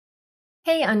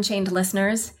Hey, Unchained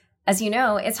listeners. As you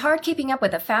know, it's hard keeping up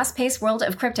with the fast-paced world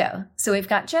of crypto, so we've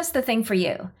got just the thing for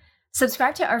you.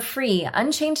 Subscribe to our free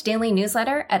Unchained daily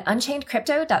newsletter at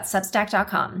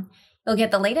unchainedcrypto.substack.com. You'll get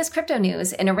the latest crypto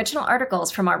news and original articles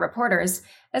from our reporters,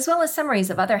 as well as summaries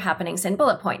of other happenings and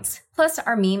bullet points, plus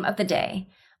our meme of the day,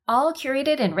 all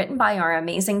curated and written by our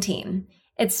amazing team.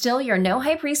 It's still your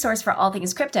no-hype resource for all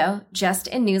things crypto, just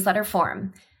in newsletter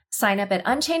form. Sign up at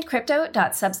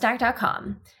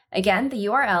unchainedcrypto.substack.com. Again, the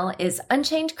URL is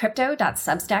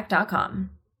unchainedcrypto.substack.com.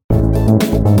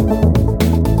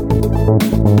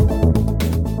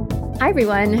 Hi,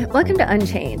 everyone. Welcome to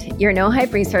Unchained, your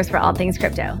no-hype resource for all things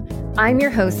crypto. I'm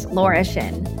your host, Laura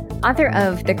Shin, author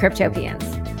of The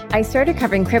Cryptopians. I started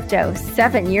covering crypto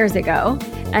 7 years ago,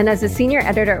 and as a senior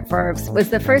editor at Forbes,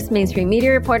 was the first mainstream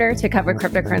media reporter to cover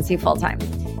cryptocurrency full-time.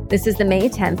 This is the May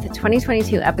 10th,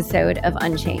 2022 episode of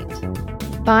Unchained.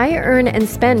 Buy, earn, and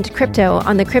spend crypto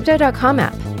on the Crypto.com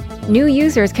app. New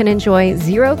users can enjoy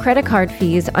 0 credit card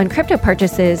fees on crypto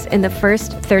purchases in the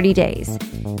first 30 days.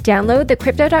 Download the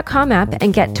Crypto.com app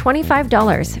and get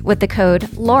 $25 with the code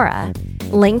LAURA.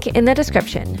 Link in the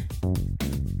description.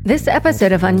 This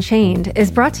episode of Unchained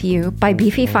is brought to you by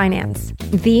Beefy Finance,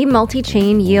 the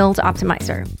multi-chain yield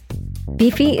optimizer.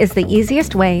 Beefy is the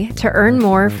easiest way to earn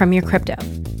more from your crypto.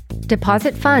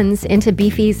 Deposit funds into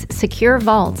Beefy's secure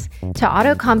vaults to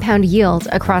auto-compound yield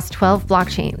across 12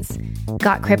 blockchains.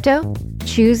 Got crypto?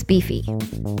 Choose Beefy.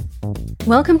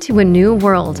 Welcome to a new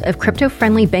world of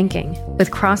crypto-friendly banking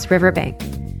with Cross River Bank.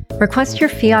 Request your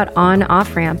fiat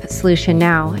on-off ramp solution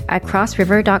now at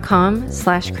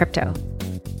crossriver.com/crypto.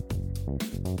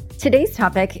 Today's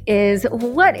topic is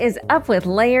what is up with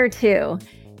Layer 2?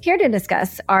 Here to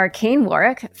discuss are Kane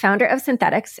Warwick, founder of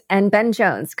Synthetix, and Ben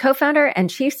Jones, co-founder and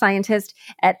chief scientist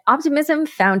at Optimism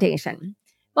Foundation.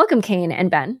 Welcome, Kane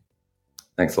and Ben.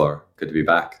 Thanks, Laura. Good to be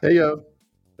back. Hey, yo.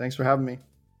 Thanks for having me.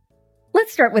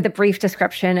 Let's start with a brief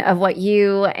description of what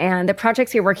you and the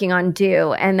projects you're working on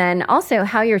do, and then also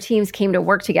how your teams came to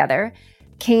work together.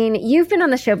 Kane, you've been on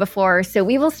the show before, so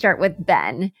we will start with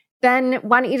Ben. Ben,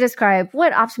 why don't you describe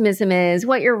what Optimism is,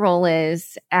 what your role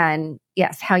is, and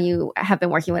yes, how you have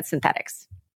been working with Synthetix?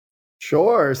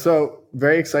 Sure. So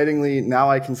very excitingly,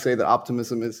 now I can say that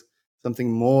Optimism is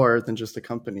something more than just a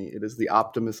company. It is the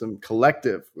Optimism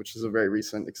Collective, which is a very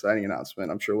recent, exciting announcement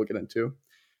I'm sure we'll get into.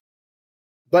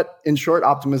 But in short,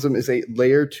 Optimism is a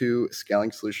layer 2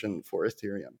 scaling solution for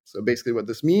Ethereum. So basically what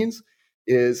this means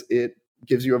is it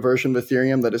gives you a version of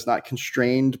Ethereum that is not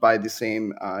constrained by the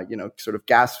same, sort of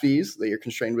gas fees that you're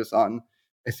constrained with on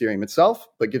Ethereum itself,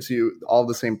 but gives you all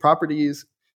the same properties,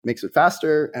 makes it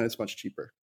faster, and it's much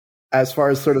cheaper. As far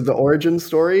as sort of the origin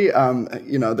story,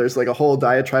 there's like a whole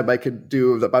diatribe I could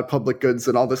do about public goods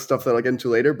and all this stuff that I'll get into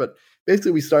later. But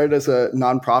basically, we started as a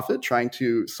nonprofit trying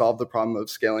to solve the problem of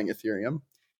scaling Ethereum.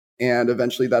 And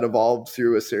eventually that evolved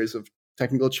through a series of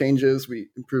technical changes. We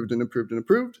improved and improved and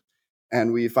improved.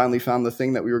 And we finally found the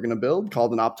thing that we were going to build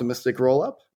called an optimistic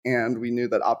rollup. And we knew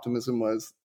that Optimism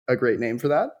was a great name for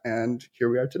that. And here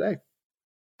we are today.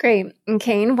 Great. And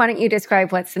Kane, why don't you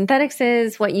describe what Synthetix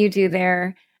is, what you do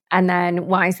there, and then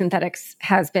why Synthetix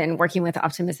has been working with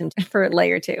Optimism for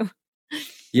Layer 2?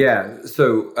 Yeah.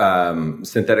 So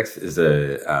Synthetix is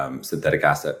a synthetic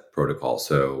asset protocol.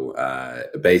 So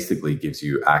it basically gives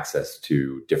you access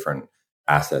to different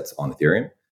assets on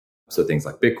Ethereum. So things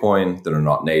like Bitcoin that are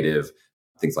not native,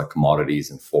 things like commodities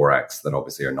and Forex that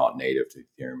obviously are not native to the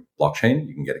Ethereum blockchain,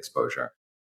 you can get exposure.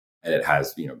 And it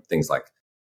has, things like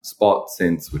spot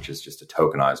synths, which is just a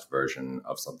tokenized version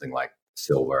of something like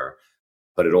silver,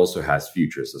 but it also has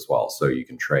futures as well. So you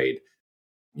can trade,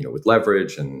 with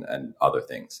leverage and other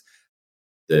things.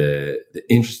 The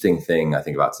interesting thing I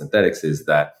think about Synthetix is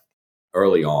that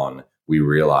early on, we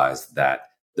realized that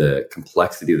the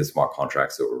complexity of the smart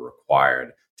contracts that were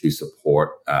required to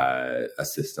support a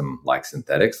system like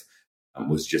Synthetix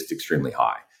was just extremely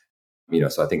high.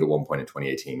 So I think at one point in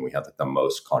 2018, we had the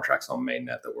most contracts on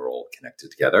mainnet that were all connected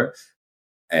together.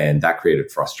 And that created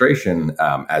frustration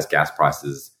as gas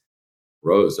prices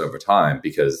rose over time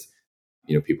because,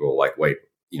 people were like, wait,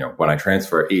 when I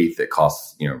transfer ETH, it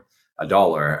costs, $1.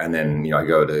 And then, I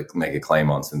go to make a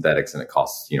claim on Synthetix and it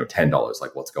costs, $10.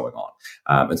 Like, what's going on?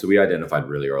 And so we identified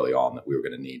really early on that we were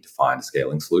going to need to find a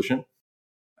scaling solution.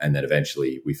 And then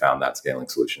eventually we found that scaling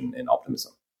solution in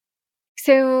Optimism.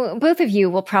 So both of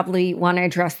you will probably want to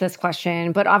address this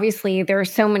question, but obviously there are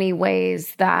so many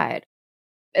ways that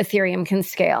Ethereum can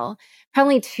scale.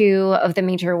 Probably two of the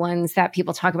major ones that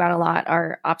people talk about a lot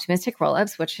are optimistic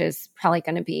rollups, which is probably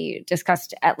going to be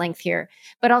discussed at length here.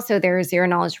 But also there are zero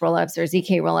knowledge rollups or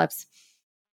ZK rollups.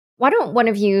 Why don't one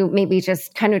of you maybe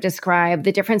just kind of describe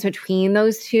the difference between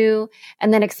those two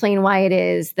and then explain why it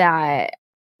is that,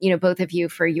 both of you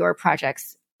for your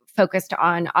projects focused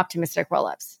on optimistic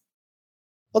rollups?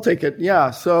 I'll take it. Yeah.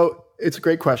 So it's a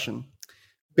great question.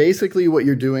 Basically, what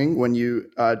you're doing when you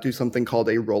do something called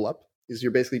a rollup is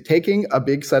you're basically taking a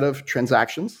big set of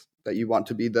transactions that you want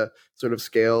to be the sort of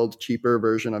scaled, cheaper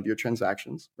version of your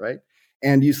transactions, right?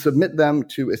 And you submit them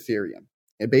to Ethereum.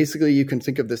 And basically, you can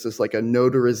think of this as like a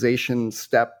notarization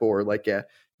step or like a,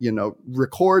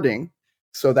 recording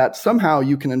so that somehow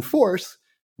you can enforce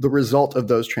the result of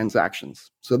those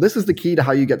transactions. So this is the key to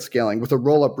how you get scaling with a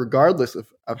rollup, regardless of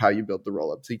how you build the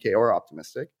rollup, ZK or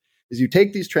optimistic, is you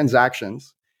take these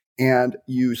transactions and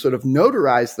you sort of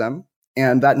notarize them.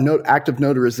 And that act of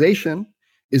notarization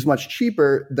is much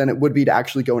cheaper than it would be to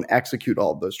actually go and execute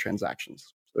all of those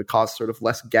transactions. So it costs sort of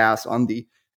less gas on the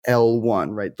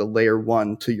L1, right? The layer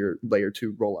 1 to your layer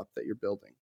 2 rollup that you're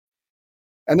building.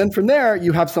 And then from there,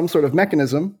 you have some sort of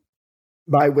mechanism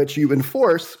by which you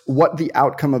enforce what the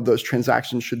outcome of those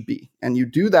transactions should be. And you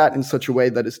do that in such a way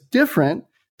that is different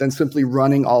than simply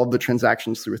running all of the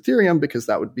transactions through Ethereum, because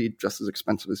that would be just as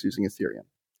expensive as using Ethereum.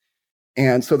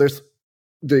 And so there's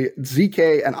the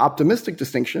ZK and optimistic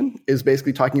distinction is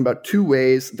basically talking about two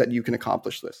ways that you can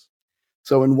accomplish this.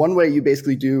 So in one way, you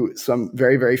basically do some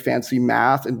very, very fancy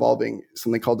math involving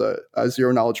something called a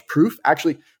zero knowledge proof.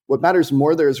 Actually, what matters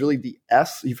more there is really the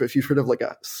S. If you've heard of like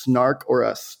a snark or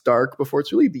a stark before,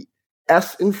 it's really the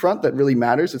S in front that really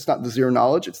matters. It's not the zero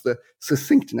knowledge, it's the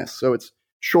succinctness. So it's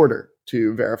shorter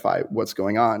to verify what's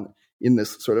going on in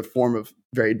this sort of form of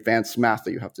very advanced math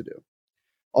that you have to do.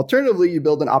 Alternatively, you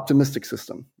build an optimistic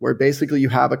system where basically you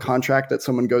have a contract that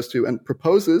someone goes to and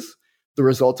proposes the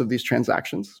result of these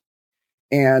transactions.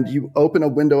 And you open a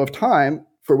window of time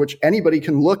for which anybody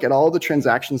can look at all the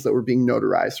transactions that were being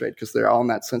notarized, right? Because they're all in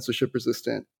that censorship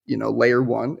resistant, layer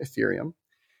 1 Ethereum.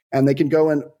 And they can go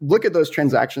and look at those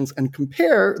transactions and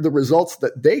compare the results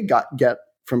that they get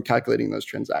from calculating those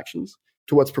transactions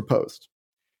to what's proposed.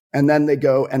 And then they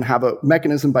go and have a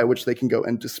mechanism by which they can go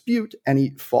and dispute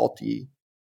any faulty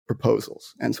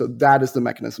proposals. And so that is the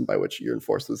mechanism by which you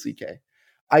enforce the ZK.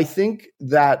 I think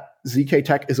that ZK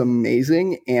tech is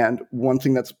amazing. And one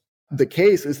thing that's the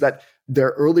case is that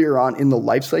they're earlier on in the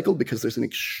life cycle because there's an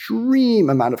extreme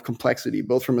amount of complexity,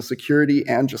 both from a security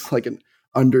and just like an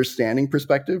understanding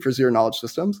perspective for zero knowledge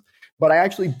systems. But I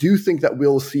actually do think that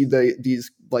we'll see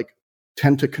these like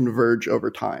tend to converge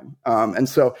over time. And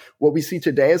so what we see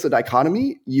today is a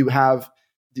dichotomy. You have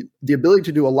the ability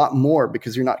to do a lot more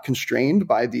because you're not constrained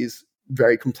by these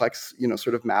very complex,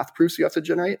 sort of math proofs you have to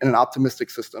generate in an optimistic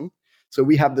system. So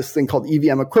we have this thing called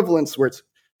EVM equivalence where it's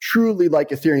truly like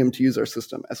Ethereum to use our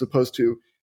system, as opposed to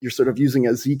you're sort of using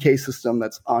a ZK system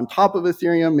that's on top of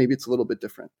Ethereum. Maybe it's a little bit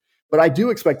different. But I do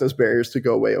expect those barriers to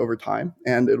go away over time,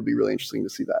 and it'll be really interesting to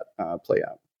see that play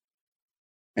out.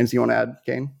 Anything you want to add,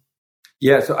 Kane?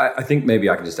 Yeah, so I think maybe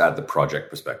I can just add the project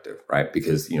perspective, right?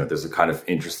 Because, there's a kind of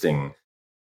interesting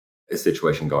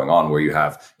situation going on where you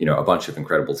have, a bunch of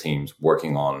incredible teams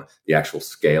working on the actual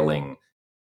scaling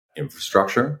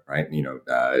infrastructure, right?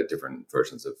 Different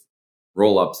versions of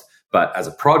rollups. But as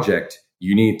a project,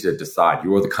 you need to decide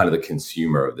you're the kind of the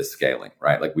consumer of the scaling,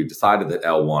 right? Like we've decided that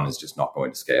L1 is just not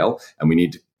going to scale and we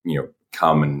need to,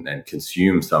 come and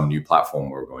consume some new platform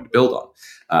we're going to build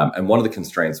on. And one of the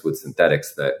constraints with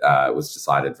Synthetix that was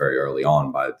decided very early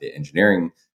on by the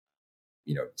engineering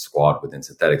squad within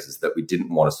Synthetix is that we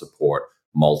didn't want to support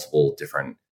multiple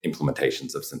different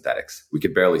implementations of Synthetix. We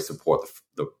could barely support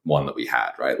the one that we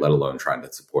had, right? Let alone trying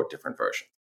to support different versions.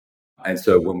 And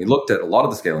so when we looked at a lot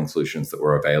of the scaling solutions that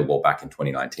were available back in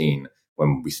 2019,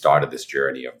 when we started this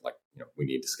journey of we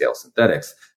need to scale Synthetix,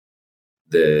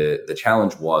 the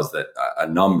challenge was that a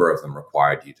number of them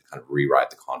required you to kind of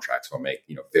rewrite the contracts or make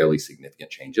fairly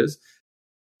significant changes.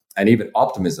 And even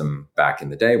Optimism back in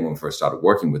the day when we first started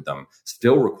working with them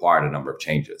still required a number of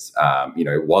changes.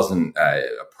 It wasn't a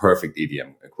perfect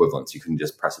EVM equivalence. You couldn't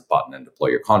just press a button and deploy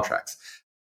your contracts.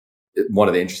 One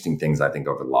of the interesting things I think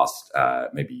over the last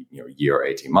maybe year or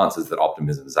 18 months is that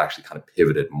Optimism has actually kind of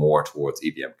pivoted more towards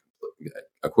EVM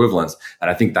equivalence. And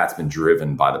I think that's been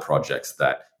driven by the projects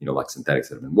that, like Synthetix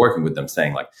that have been working with them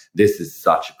saying like, this is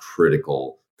such a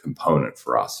critical component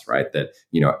for us, right? That,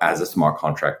 as a smart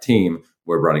contract team,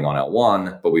 we're running on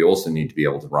L1, but we also need to be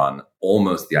able to run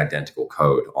almost the identical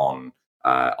code on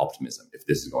Optimism if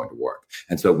this is going to work.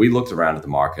 And so we looked around at the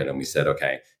market and we said,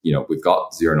 okay, we've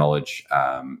got zero knowledge,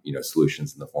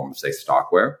 solutions in the form of, say,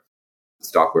 Stockware.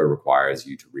 Stockware requires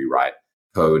you to rewrite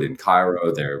code in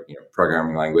Cairo, their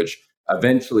programming language.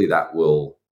 Eventually, that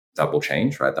will that will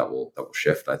change, right? That will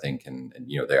shift, I think, and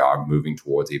they are moving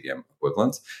towards EVM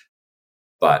equivalents.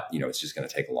 But it's just going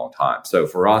to take a long time. So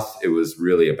for us, it was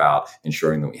really about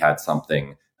ensuring that we had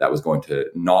something that was going to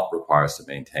not require us to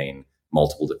maintain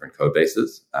multiple different code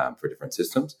bases for different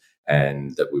systems,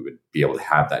 and that we would be able to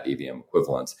have that EVM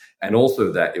equivalence, and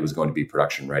also that it was going to be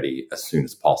production ready as soon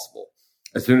as possible.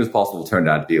 As soon as possible turned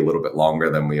out to be a little bit longer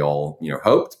than we all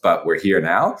hoped, but we're here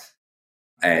now,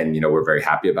 and we're very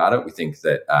happy about it. We think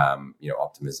that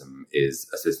Optimism is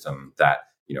a system that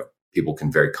people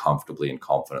can very comfortably and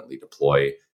confidently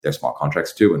deploy their smart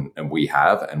contracts to, and we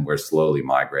have, and we're slowly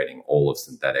migrating all of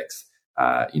Synthetix,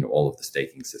 all of the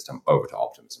staking system over to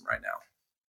Optimism right now.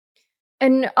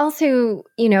 And also,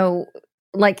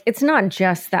 it's not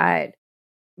just that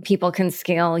people can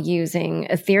scale using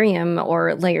Ethereum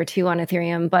or layer 2 on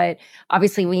Ethereum, but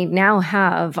obviously we now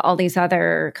have all these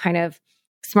other kind of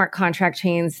smart contract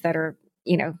chains that are,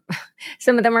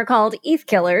 some of them are called ETH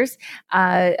killers.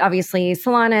 Obviously,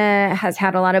 Solana has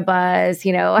had a lot of buzz,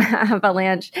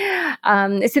 Avalanche.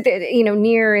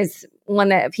 Near is one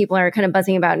that people are kind of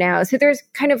buzzing about now. So there's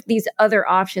kind of these other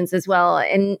options as well.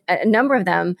 And a number of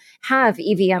them have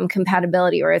EVM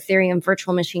compatibility or Ethereum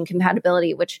virtual machine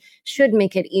compatibility, which should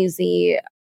make it easy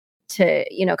to,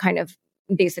 kind of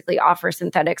basically offer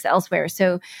Synthetix elsewhere.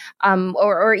 So,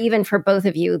 or even for both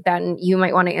of you, then you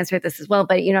might want to answer this as well.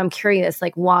 But, I'm curious,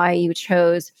 like why you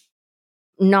chose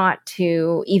not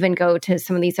to even go to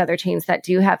some of these other chains that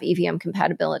do have EVM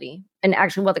compatibility. And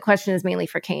actually, well, the question is mainly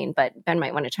for Kane, but Ben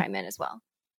might want to chime in as well.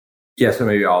 Yeah, so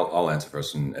maybe I'll answer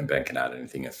first, and Ben can add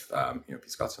anything if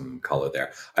he's got some color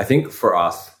there. I think for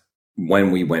us,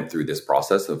 when we went through this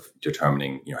process of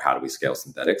determining, how do we scale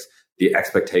Synthetix, the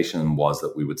expectation was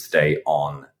that we would stay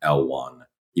on L1,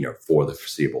 for the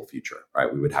foreseeable future,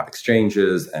 right? We would have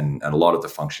exchanges, and a lot of the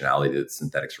functionality that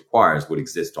Synthetix requires would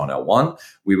exist on L1.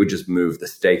 We would just move the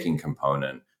staking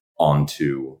component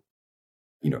onto,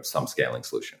 some scaling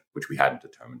solution, which we hadn't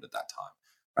determined at that time,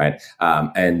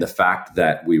 right? And the fact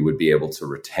that we would be able to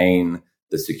retain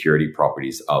the security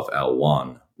properties of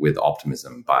L1 with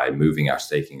Optimism by moving our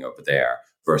staking over there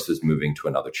versus moving to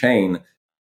another chain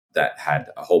that had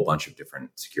a whole bunch of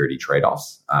different security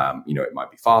trade-offs. It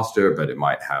might be faster, but it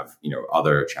might have,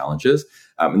 other challenges.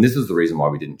 And this is the reason why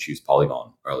we didn't choose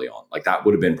Polygon early on. Like that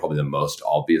would have been probably the most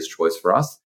obvious choice for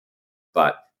us.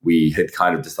 But we had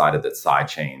kind of decided that side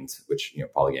chains, which,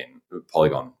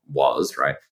 Polygon was,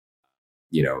 right?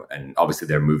 And obviously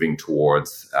they're moving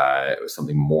towards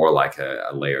something more like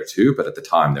a layer 2, but at the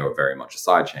time they were very much a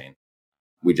side chain.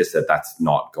 We just said that's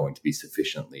not going to be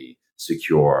sufficiently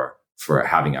secure for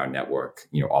having our network,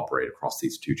 operate across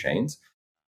these two chains.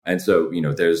 And so,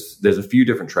 there's a few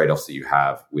different trade-offs that you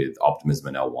have with Optimism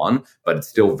and L1, but it's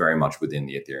still very much within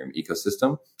the Ethereum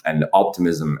ecosystem. And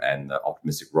Optimism and the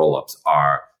optimistic rollups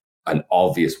are an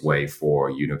obvious way for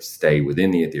you to stay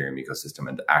within the Ethereum ecosystem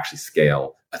and to actually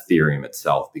scale Ethereum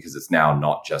itself, because it's now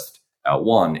not just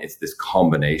L1, it's this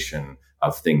combination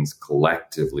of things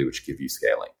collectively which give you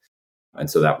scaling. And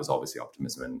so that was obviously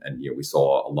Optimism. And we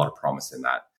saw a lot of promise in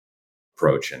that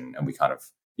approach, and we kind of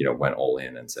went all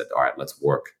in and said, all right, let's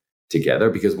work together.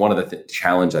 Because one of the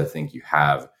challenge I think you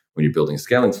have when you're building a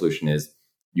scaling solution is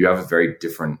you have a very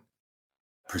different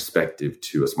perspective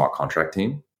to a smart contract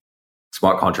team.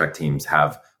 Smart contract teams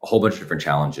have a whole bunch of different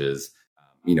challenges.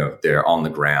 They're on the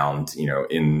ground,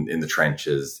 in the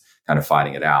trenches, kind of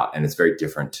fighting it out, and it's very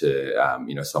different to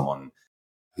someone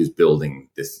who's building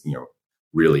this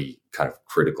really kind of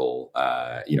critical,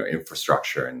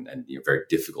 infrastructure and very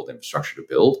difficult infrastructure to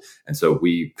build. And so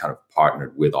we kind of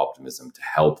partnered with Optimism to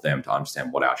help them to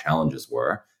understand what our challenges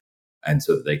were, and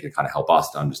so that they could kind of help us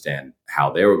to understand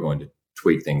how they were going to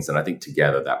tweak things. And I think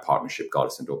together that partnership got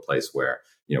us into a place where,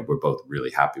 we're both really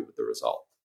happy with the result.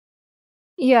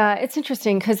 Yeah, it's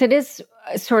interesting because it is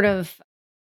sort of,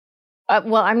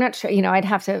 I'm not sure, I'd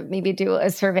have to maybe do a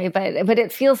survey, but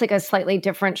it feels like a slightly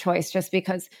different choice just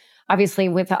because obviously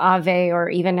with the Aave or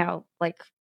even now like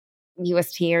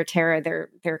UST or Terra,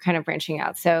 they're kind of branching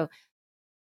out. So,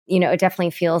 it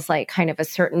definitely feels like kind of a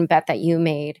certain bet that you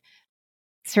made.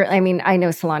 Certainly, I mean, I know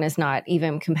Solana is not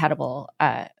EVM compatible,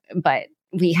 but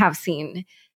we have seen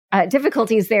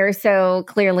difficulties there. So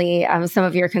clearly some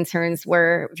of your concerns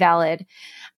were valid.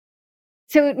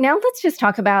 So now let's just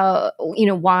talk about,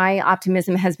 why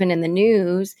Optimism has been in the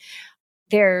news.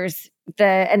 There's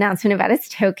the announcement about its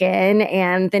token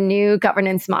and the new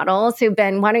governance model. So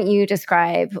Ben, why don't you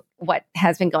describe what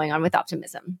has been going on with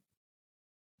Optimism?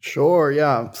 Sure,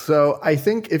 yeah. So I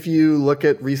think if you look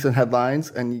at recent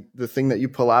headlines and the thing that you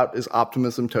pull out is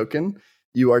Optimism token,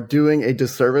 you are doing a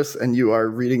disservice and you are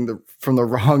reading from the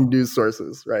wrong news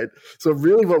sources, right? So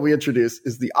really what we introduce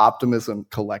is the Optimism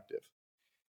Collective.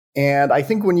 And I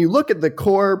think when you look at the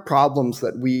core problems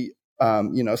that we,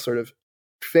 sort of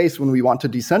face when we want to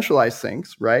decentralize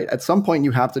things, right? At some point,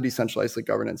 you have to decentralize the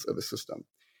governance of a system.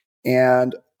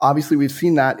 And obviously, we've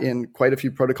seen that in quite a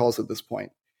few protocols at this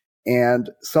point. And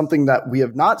something that we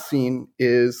have not seen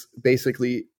is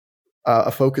basically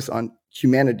a focus on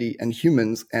humanity and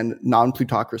humans and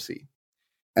non-plutocracy.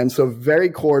 And so very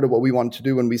core to what we wanted to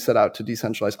do when we set out to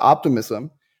decentralize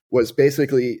optimism was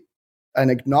basically an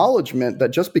acknowledgement that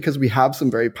just because we have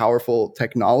some very powerful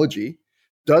technology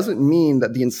doesn't mean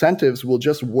that the incentives will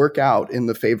just work out in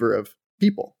the favor of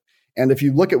people. And if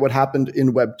you look at what happened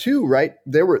in Web 2, right,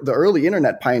 the early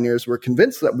internet pioneers were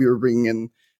convinced that we were bringing in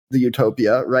the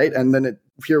utopia, right? And then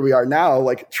here we are now,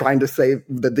 like trying to say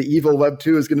that the evil Web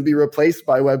 2 is going to be replaced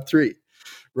by Web 3,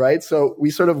 right? So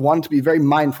we sort of want to be very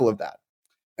mindful of that.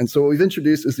 And so what we've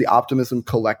introduced is the Optimism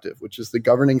Collective, which is the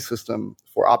governing system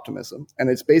for optimism. And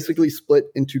it's basically split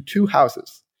into two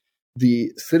houses,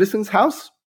 the Citizens House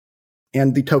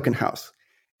and the Token House.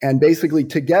 And basically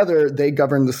together, they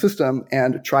govern the system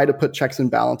and try to put checks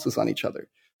and balances on each other.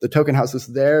 The Token House is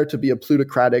there to be a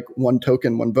plutocratic one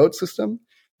token, one vote system.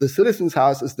 The Citizens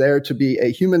House is there to be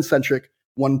a human-centric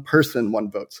one person, one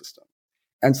vote system.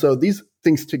 And so these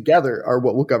things together are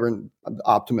what will govern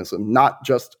optimism, not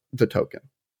just the token.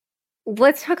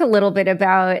 Let's talk a little bit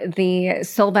about the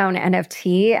soulbound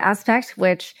NFT aspect,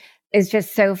 which is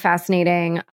just so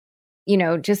fascinating.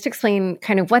 Just explain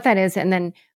kind of what that is and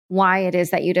then why it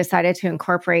is that you decided to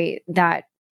incorporate that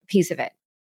piece of it.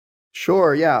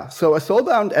 Sure, yeah. So a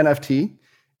soulbound NFT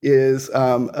is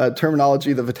a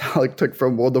terminology that Vitalik took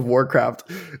from World of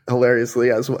Warcraft,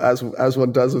 hilariously, as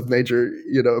one does with major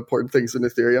important things in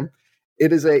Ethereum.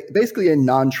 It is basically a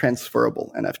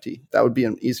non-transferable NFT. That would be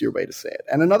an easier way to say it.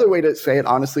 And another way to say it,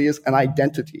 honestly, is an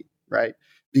identity, right?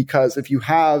 Because if you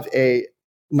have a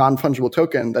non-fungible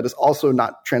token that is also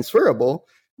not transferable,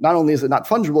 not only is it not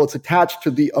fungible, it's attached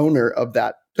to the owner of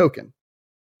that token.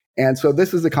 And so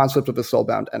this is the concept of a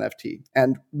soulbound NFT.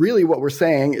 And really what we're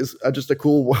saying is just a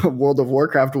cool World of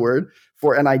Warcraft word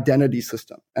for an identity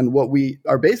system. And what we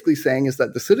are basically saying is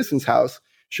that the Citizens House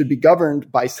should be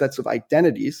governed by sets of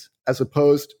identities as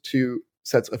opposed to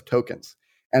sets of tokens.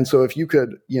 And so if you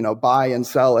could, buy and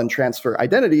sell and transfer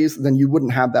identities, then you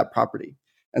wouldn't have that property.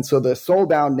 And so the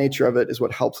soulbound nature of it is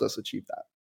what helps us achieve that.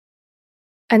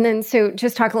 And then, so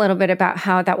just talk a little bit about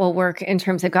how that will work in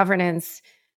terms of governance.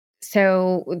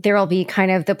 So there will be kind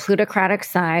of the plutocratic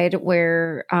side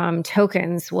where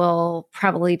tokens will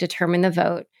probably determine the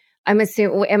vote. I'm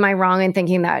assuming, am I wrong in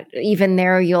thinking that even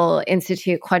there you'll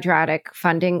institute quadratic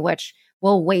funding, which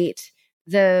will weight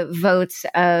the votes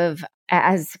of,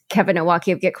 as Kevin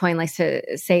Owocki of Gitcoin likes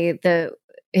to say,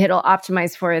 it'll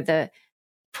optimize for the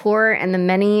poor and the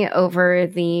many over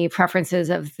the preferences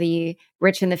of the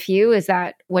rich and the few? Is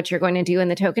that what you're going to do in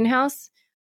the Token House?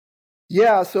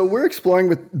 Yeah, so we're exploring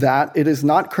with that. It is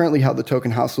not currently how the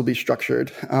Token House will be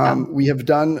structured. We have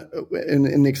done,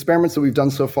 in the experiments that we've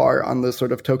done so far on the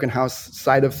sort of Token House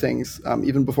side of things,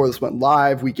 even before this went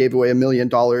live, we gave away $1 million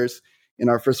in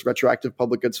our first retroactive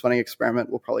public goods funding experiment.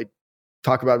 We'll probably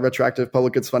talk about retroactive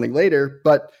public goods funding later.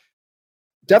 But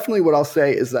definitely what I'll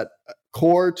say is that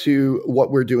core to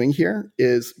what we're doing here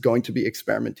is going to be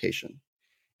experimentation.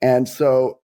 And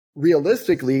so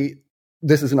realistically,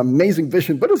 this is an amazing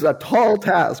vision, but it's a tall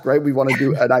task, right? We want to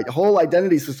do a whole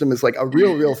identity system is like a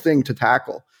real thing to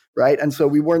tackle, right? And so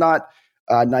we were not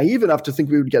naive enough to think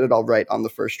we would get it all right on the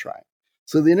first try.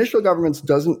 So the initial governance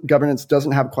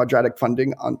doesn't have quadratic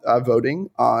funding on voting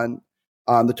on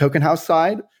the Token House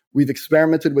side. We've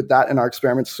experimented with that in our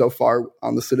experiments so far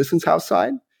on the Citizens House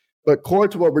side. But core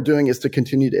to what we're doing is to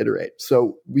continue to iterate.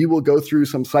 So we will go through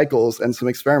some cycles and some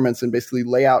experiments and basically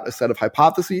lay out a set of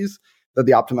hypotheses that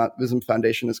the Optimism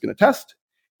Foundation is going to test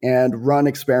and run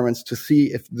experiments to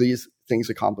see if these things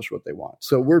accomplish what they want.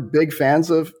 So we're big fans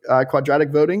of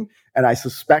quadratic voting, and I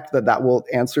suspect that will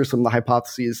answer some of the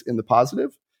hypotheses in the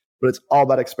positive, but it's all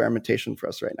about experimentation for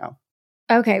us right now.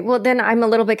 Okay, well then I'm a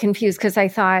little bit confused because I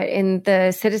thought in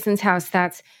the Citizens House,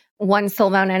 that's one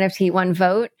soulbound NFT, one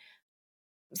vote.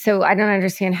 So I don't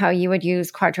understand how you would use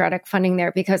quadratic funding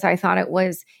there, because I thought it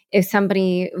was if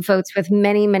somebody votes with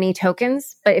many, many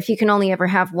tokens, but if you can only ever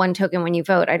have one token when you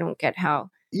vote, I don't get how.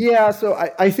 Yeah, so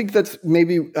I think that's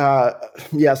maybe,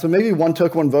 so maybe one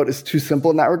token, one vote is too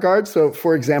simple in that regard. So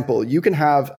for example, you can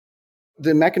have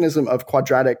the mechanism of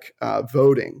quadratic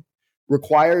voting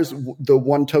requires the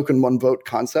one token, one vote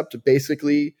concept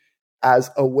basically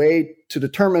as a way to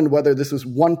determine whether this is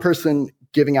one person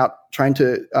trying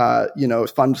to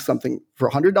fund something for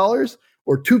 $100,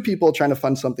 or two people trying to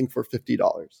fund something for $50.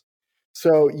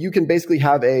 So you can basically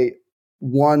have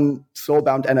one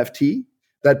soulbound NFT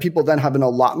that people then have an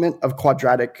allotment of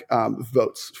quadratic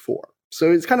votes for. So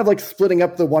it's kind of like splitting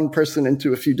up the one person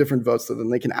into a few different votes, so then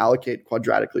they can allocate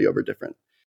quadratically over different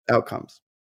outcomes.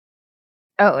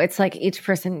 Oh, it's like each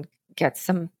person gets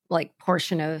some like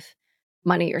portion of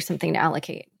money or something to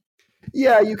allocate.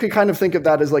 Yeah, you could kind of think of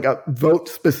that as like a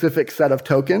vote-specific set of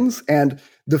tokens. And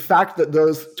the fact that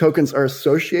those tokens are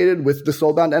associated with the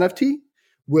soulbound NFT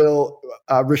will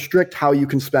restrict how you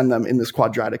can spend them in this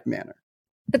quadratic manner.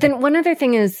 But then one other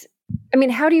thing is, I mean,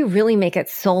 how do you really make it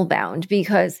soulbound?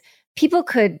 Because people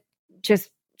could just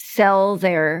sell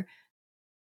their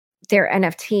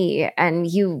NFT and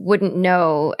you wouldn't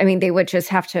know. I mean, they would just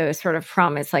have to sort of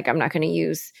promise, like, I'm not going to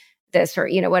use this, or,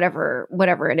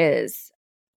 whatever it is.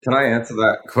 Can I answer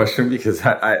that question? Because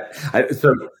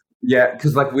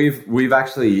because like we've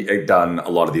actually done a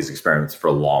lot of these experiments for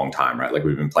a long time, right? Like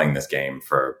we've been playing this game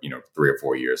for 3 or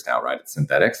 4 years now, right? At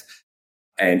Synthetix.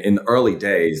 And in the early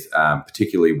days,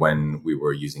 particularly when we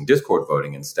were using Discord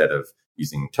voting instead of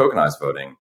using tokenized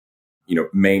voting,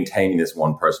 maintaining this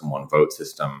one person, one vote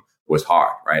system was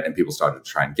hard, right? And people started to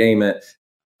try and game it.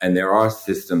 And there are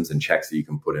systems and checks that you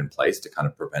can put in place to kind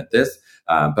of prevent this.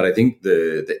 But I think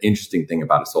the interesting thing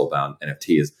about a soulbound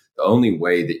NFT is the only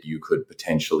way that you could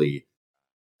potentially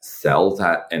sell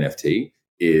that NFT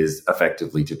is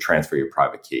effectively to transfer your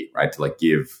private key, right? To like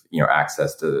give,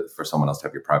 access for someone else to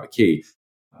have your private key,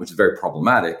 which is very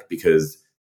problematic because,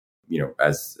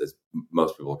 as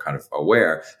most people are kind of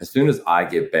aware, as soon as I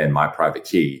give Ben my private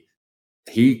key,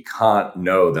 he can't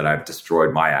know that I've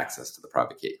destroyed my access to the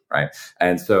private key, right?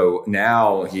 And so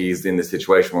now he's in the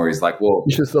situation where he's like, well,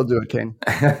 you should still do it, Kane.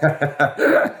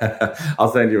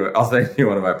 I'll send you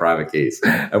one of my private keys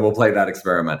and we'll play that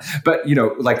experiment. But,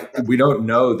 we don't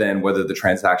know then whether the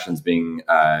transaction's being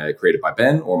created by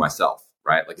Ben or myself,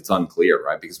 right? Like it's unclear,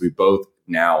 right? Because we both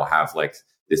now have like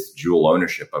this dual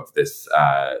ownership of this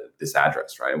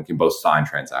address, right? And we can both sign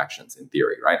transactions in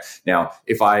theory, right? Now,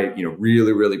 if I,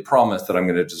 really, really promise that I'm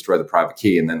going to destroy the private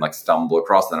key and then like stumble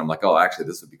across that, I'm like, oh, actually,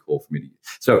 this would be cool for me to use.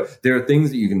 So there are things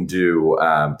that you can do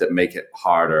that make it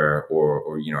harder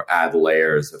or add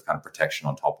layers of kind of protection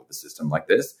on top of a system like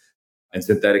this. And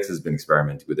Synthetix has been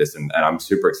experimenting with this, and I'm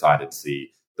super excited to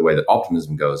see the way that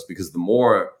Optimism goes, because the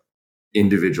more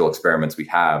individual experiments we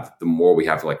have, the more we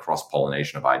have like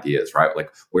cross-pollination of ideas, right? Like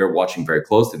we're watching very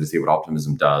closely to see what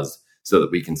Optimism does so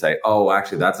that we can say, oh,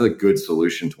 actually, that's a good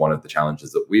solution to one of the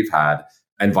challenges that we've had,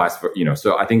 and vice versa.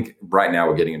 So I think right now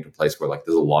we're getting into a place where like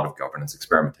there's a lot of governance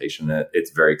experimentation. And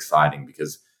it's very exciting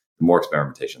because the more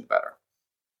experimentation, the better.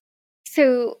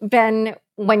 So Ben,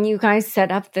 when you guys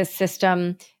set up this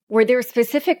system, were there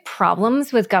specific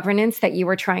problems with governance that you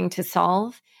were trying to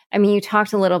solve? I mean, you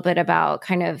talked a little bit about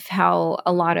kind of how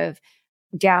a lot of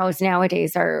DAOs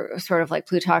nowadays are sort of like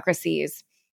plutocracies,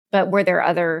 but were there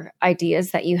other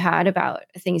ideas that you had about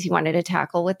things you wanted to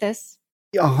tackle with this?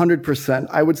 100%.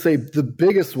 I would say the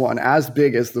biggest one, as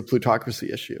big as the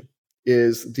plutocracy issue,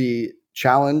 is the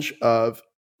challenge of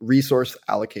resource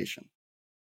allocation.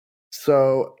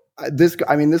 So this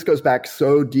goes back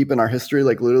so deep in our history,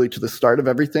 like literally to the start of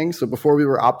everything. So before we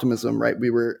were Optimism, right, we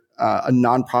were a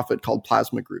nonprofit called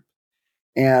Plasma Group.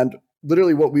 And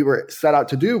literally what we were set out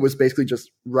to do was basically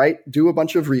just do a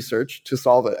bunch of research to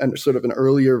solve sort of an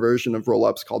earlier version of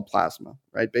rollups called Plasma,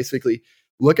 right? Basically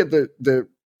look at the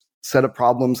set of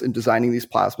problems in designing these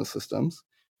Plasma systems,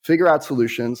 figure out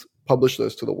solutions, publish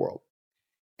those to the world.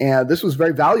 And this was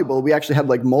very valuable. We actually had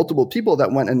like multiple people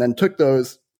that went and then took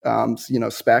those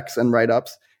specs and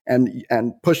write-ups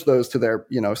and pushed those to their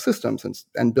systems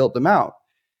and built them out.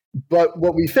 But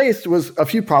what we faced was a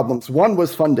few problems. One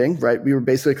was funding, right? We were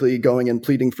basically going and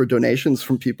pleading for donations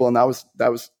from people, and that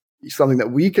was something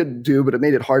that we could do, but it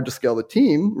made it hard to scale the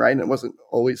team, right? And it wasn't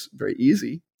always very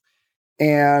easy.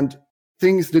 And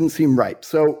things didn't seem right.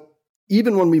 So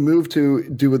even when we moved to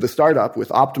do with the startup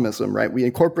with Optimism, right, we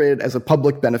incorporated as a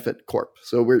public benefit corp.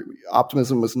 So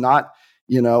Optimism was not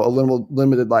a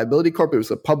limited liability corp. It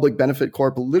was a public benefit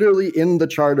corp. Literally in the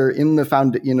charter, in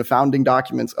the founding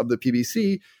documents of the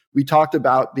PBC, we talked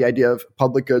about the idea of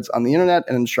public goods on the internet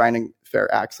and enshrining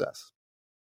fair access.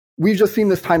 We've just seen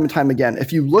this time and time again.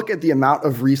 If you look at the amount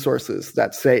of resources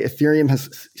that, say, Ethereum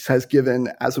has given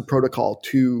as a protocol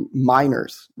to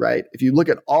miners, right? If you look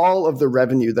at all of the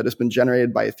revenue that has been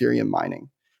generated by Ethereum mining,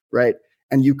 right?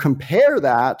 And you compare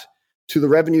that to the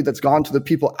revenue that's gone to the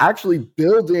people actually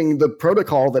building the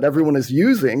protocol that everyone is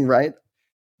using, right?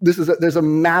 there's a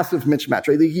massive mismatch,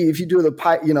 right? If you do the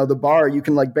pie, the bar, you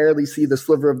can like barely see the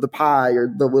sliver of the pie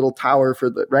or the little tower for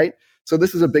the, right? So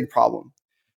this is a big problem.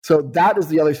 So that is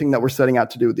the other thing that we're setting out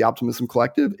to do with the Optimism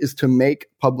Collective, is to make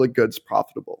public goods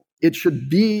profitable. It should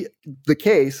be the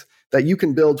case that you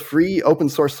can build free open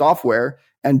source software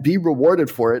and be rewarded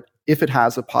for it if it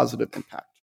has a positive impact.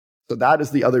 So that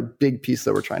is the other big piece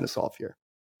that we're trying to solve here.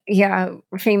 Yeah,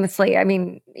 famously. I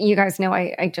mean, you guys know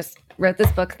I just wrote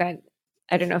this book that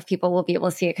I don't know if people will be able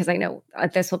to see it because I know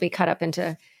this will be cut up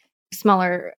into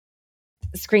smaller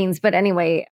screens. But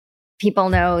anyway, people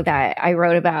know that I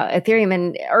wrote about Ethereum,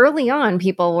 and early on,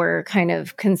 people were kind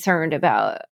of concerned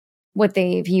about what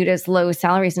they viewed as low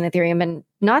salaries in Ethereum. And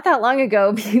not that long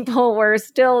ago, people were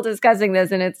still discussing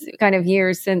this, and it's kind of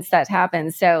years since that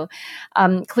happened. So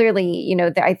clearly,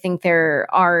 I think there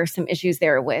are some issues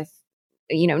there with,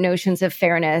 notions of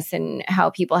fairness and how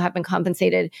people have been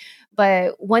compensated.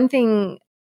 But one thing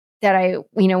that I,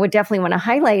 would definitely want to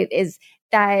highlight is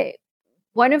that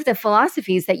one of the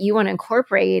philosophies that you want to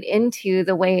incorporate into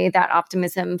the way that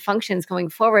Optimism functions going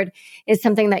forward is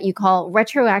something that you call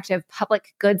retroactive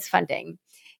public goods funding.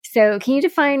 So can you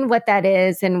define what that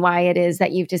is and why it is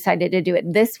that you've decided to do it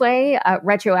this way,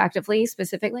 retroactively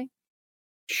specifically?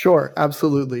 Sure,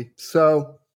 absolutely.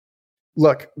 So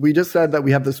look, we just said that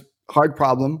we have this hard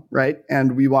problem, right?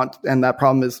 And that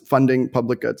problem is funding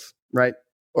public goods, right?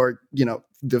 Or,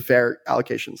 the fair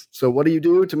allocations. So what do you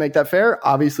do to make that fair?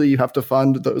 Obviously, you have to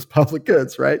fund those public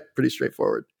goods, right? Pretty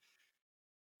straightforward.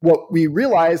 What we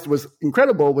realized was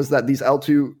incredible was that these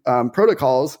L2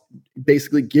 protocols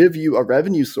basically give you a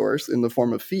revenue source in the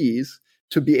form of fees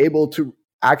to be able to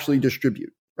actually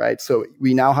distribute, right? So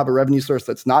we now have a revenue source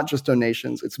that's not just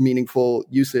donations, it's meaningful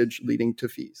usage leading to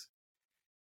fees.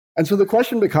 And so the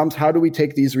question becomes, how do we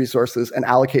take these resources and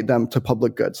allocate them to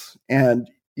public goods? And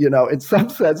in some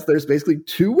sense, there's basically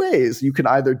two ways. You can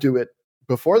either do it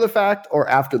before the fact or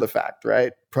after the fact,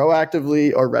 right?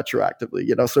 Proactively or retroactively,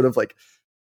 sort of like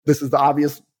this is the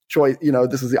obvious choice,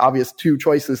 this is the obvious two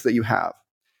choices that you have.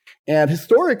 And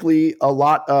historically, a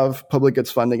lot of public goods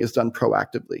funding is done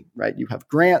proactively, right? You have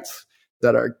grants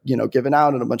that are, given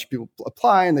out and a bunch of people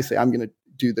apply and they say, I'm going to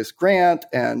do this grant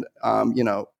and,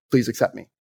 please accept me.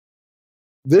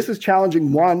 This is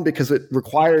challenging, one, because it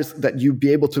requires that you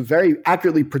be able to very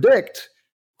accurately predict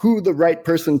who the right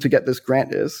person to get this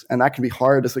grant is. And that can be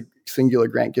hard as a singular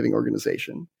grant giving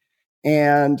organization.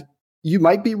 And you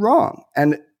might be wrong.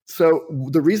 And so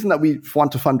the reason that we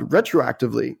want to fund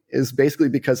retroactively is basically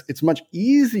because it's much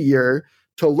easier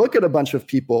to look at a bunch of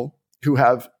people who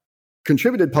have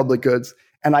contributed public goods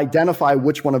and identify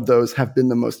which one of those have been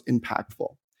the most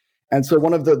impactful. And so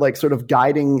one of the sort of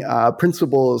guiding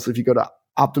principles, if you go to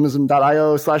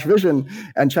optimism.io/vision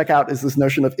and check out, is this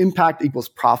notion of impact equals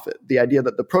profit. The idea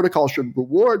that the protocol should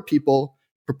reward people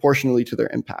proportionally to their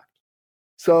impact.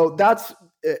 So that's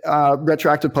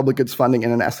retroactive public goods funding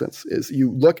in an essence, is you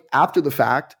look after the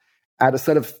fact at a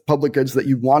set of public goods that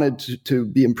you wanted to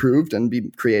be improved and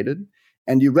be created,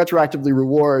 and you retroactively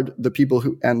reward the people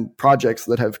and projects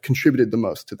that have contributed the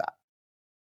most to that.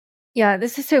 Yeah,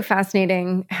 this is so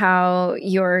fascinating how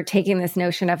you're taking this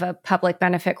notion of a public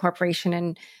benefit corporation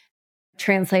and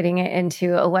translating it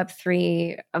into a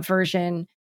Web3 version.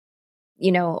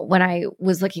 When I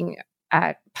was looking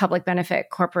at public benefit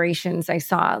corporations, I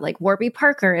saw like Warby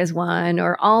Parker is one,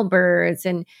 or Allbirds,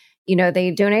 and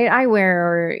they donate eyewear,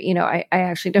 or I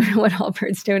actually don't know what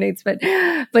Allbirds donates,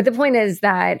 but the point is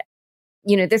that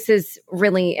this is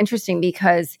really interesting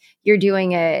because you're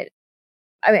doing it.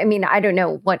 I mean, I don't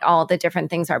know what all the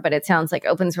different things are, but it sounds like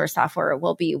open source software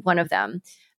will be one of them.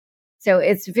 So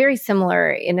it's very similar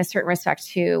in a certain respect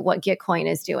to what Gitcoin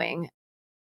is doing,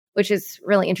 which is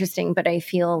really interesting. But I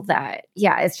feel that,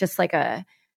 it's just like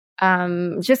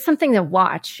just something to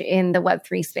watch in the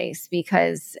Web3 space,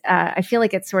 because I feel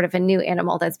like it's sort of a new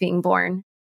animal that's being born.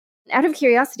 Out of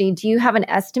curiosity, do you have an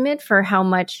estimate for how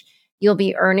much you'll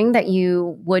be earning that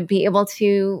you would be able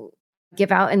to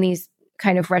give out in these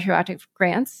kind of retroactive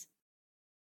grants?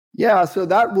 Yeah, so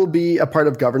that will be a part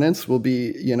of governance. We'll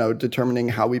be, determining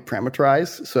how we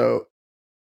parameterize. So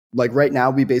like right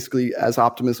now, we basically, as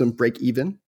Optimism, break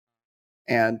even.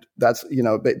 And that's,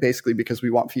 basically because we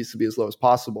want fees to be as low as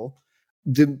possible.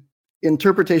 The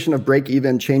interpretation of break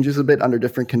even changes a bit under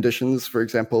different conditions. For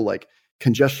example, like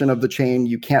congestion of the chain,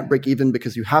 you can't break even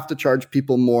because you have to charge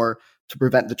people more to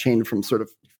prevent the chain from sort of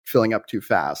filling up too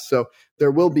fast. So there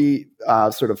will be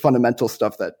sort of fundamental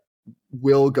stuff that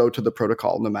will go to the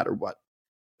protocol no matter what.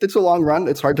 It's a long run.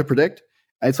 It's hard to predict.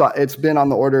 It's been on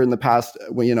the order in the past,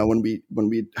 when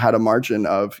we had a margin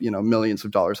of millions of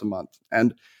dollars a month.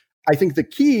 And I think the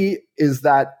key is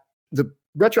that the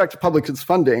retroactive public goods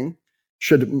funding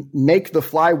should make the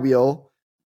flywheel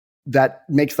that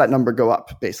makes that number go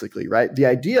up, basically, right? The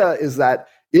idea is that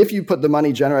if you put the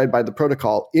money generated by the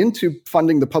protocol into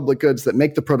funding the public goods that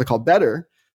make the protocol better,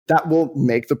 that will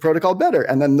make the protocol better.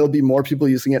 And then there'll be more people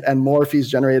using it and more fees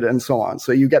generated and so on.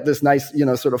 So you get this nice,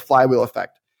 sort of flywheel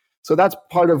effect. So that's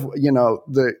part of,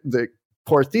 the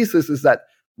core thesis is that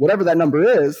whatever that number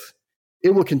is,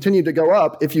 it will continue to go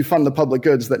up if you fund the public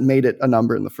goods that made it a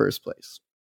number in the first place.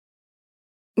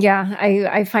 Yeah,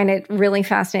 I find it really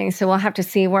fascinating. So we'll have to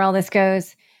see where all this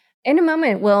goes. In a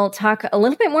moment, we'll talk a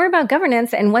little bit more about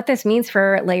governance and what this means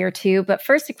for Layer 2. But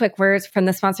first, a quick word from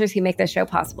the sponsors who make this show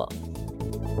possible.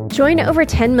 Join over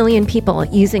 10 million people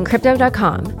using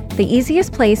Crypto.com, the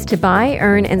easiest place to buy,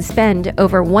 earn, and spend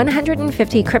over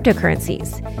 150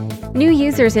 cryptocurrencies. New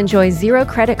users enjoy 0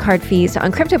 credit card fees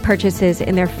on crypto purchases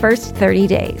in their first 30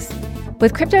 days.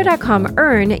 With Crypto.com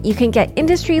Earn, you can get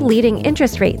industry-leading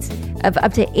interest rates of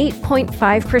up to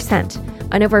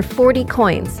 8.5% on over 40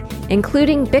 coins,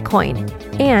 including Bitcoin,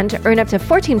 and earn up to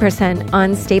 14%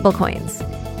 on stablecoins.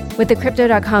 With the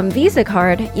Crypto.com Visa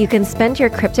card, you can spend your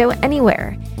crypto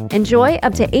anywhere. Enjoy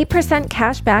up to 8%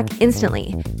 cash back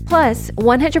instantly, plus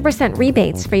 100%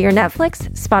 rebates for your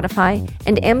Netflix, Spotify,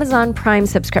 and Amazon Prime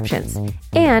subscriptions,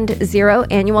 and 0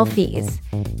 annual fees.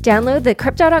 Download the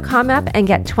Crypto.com app and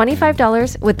get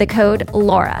 $25 with the code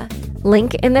LAURA.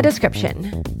 Link in the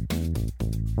description.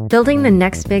 Building the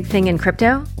next big thing in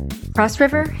crypto?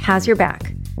 CrossRiver has your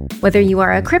back. Whether you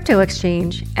are a crypto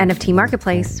exchange, NFT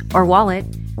marketplace, or wallet,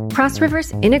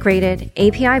 CrossRiver's integrated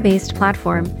API-based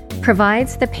platform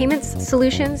provides the payments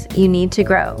solutions you need to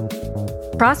grow.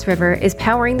 CrossRiver is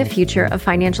powering the future of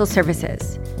financial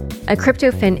services. A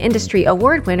CryptoFin Industry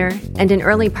Award winner and an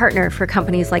early partner for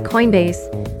companies like Coinbase,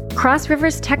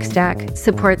 CrossRiver's tech stack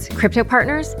supports crypto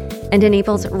partners and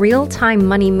enables real-time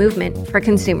money movement for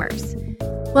consumers.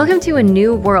 Welcome to a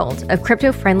new world of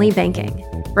crypto-friendly banking.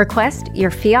 Request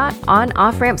your fiat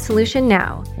on-off-ramp solution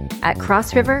now at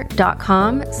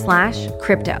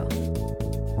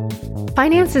crossriver.com/crypto.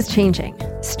 Finance is changing.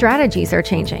 Strategies are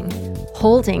changing.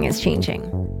 Holding is changing.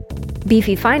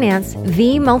 Beefy Finance,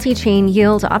 the multi-chain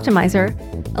yield optimizer,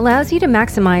 allows you to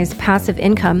maximize passive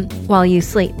income while you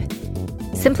sleep.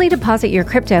 Simply deposit your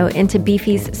crypto into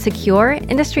Beefy's secure,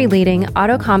 industry-leading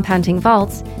auto-compounding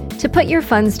vaults to put your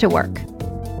funds to work.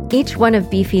 Each one of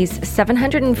Beefy's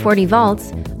 740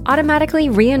 vaults automatically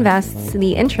reinvests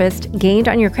the interest gained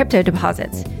on your crypto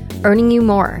deposits, earning you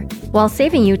more while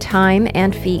saving you time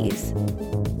and fees.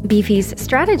 Beefy's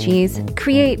strategies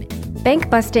create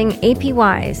bank-busting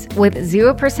APYs with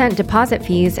 0% deposit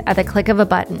fees at the click of a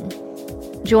button.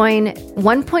 Join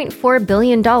 $1.4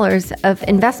 billion of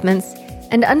investments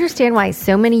and understand why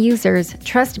so many users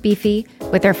trust Beefy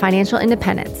with their financial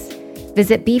independence.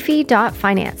 Visit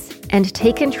beefy.finance and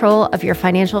take control of your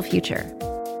financial future.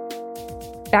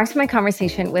 Back to my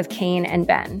conversation with Kane and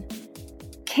Ben.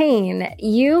 Kane,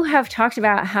 you have talked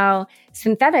about how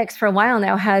Synthetix for a while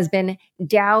now has been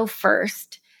DAO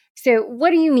first. So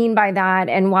what do you mean by that,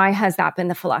 and why has that been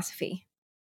the philosophy?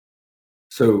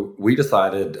 So we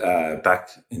decided back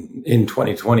in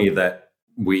 2020 that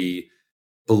we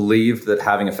believed that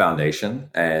having a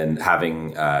foundation and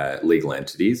having legal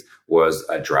entities was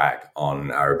a drag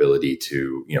on our ability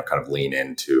to, kind of lean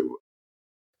into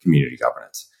community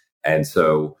governance. And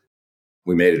so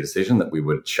we made a decision that we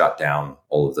would shut down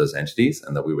all of those entities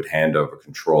and that we would hand over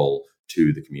control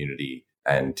to the community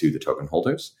and to the token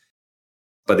holders.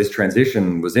 But this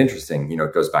transition was interesting.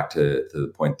 It goes back to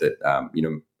the point that,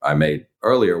 I made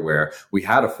earlier, where we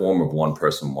had a form of one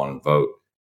person, one vote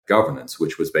governance,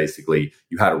 which was basically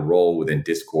you had a role within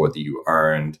Discord that you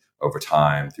earned over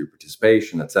time through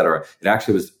participation, et cetera. It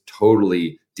actually was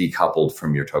totally decoupled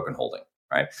from your token holding,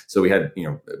 right? So we had,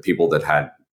 people that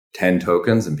had 10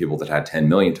 tokens and people that had 10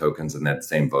 million tokens and that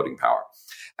same voting power.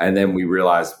 And then we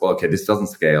realized, well, okay, this doesn't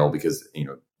scale because,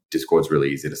 Discord's really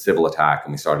easy to civil attack.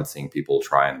 And we started seeing people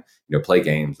try and, play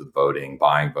games with voting,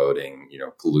 buying voting,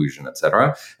 collusion, et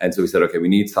cetera. And so we said, okay, we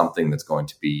need something that's going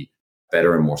to be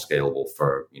better and more scalable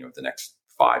for, the next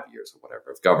 5 years or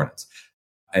whatever of governance.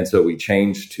 And so we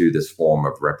changed to this form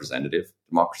of representative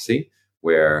democracy,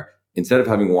 where instead of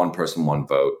having one person, one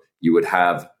vote, you would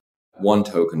have one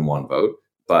token, one vote,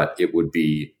 but it would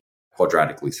be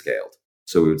quadratically scaled.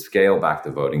 So we would scale back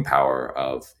the voting power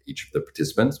of each of the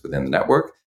participants within the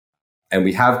network. And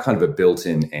we have kind of a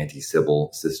built-in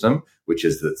anti-Sybil system, which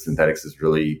is that Synthetix is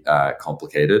really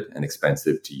complicated and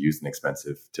expensive to use and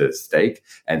expensive to stake.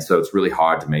 And so it's really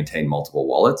hard to maintain multiple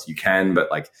wallets. You can, but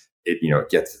it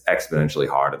gets exponentially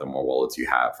harder the more wallets you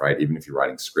have, right? Even if you're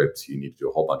writing scripts, you need to do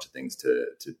a whole bunch of things to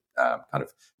kind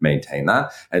of maintain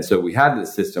that. And so we had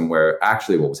this system where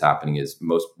actually what was happening is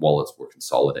most wallets were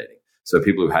consolidating. So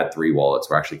people who had 3 wallets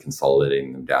were actually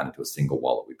consolidating them down into a single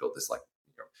wallet. We built this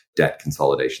debt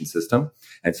consolidation system.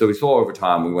 And so we saw over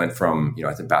time, we went from,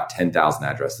 I think about 10,000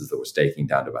 addresses that were staking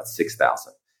down to about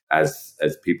 6,000 as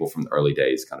people from the early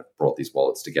days kind of brought these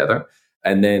wallets together.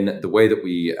 And then the way that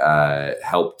we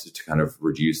helped to kind of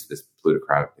reduce this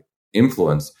plutocratic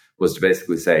influence was to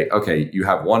basically say, okay, you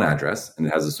have one address and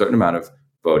it has a certain amount of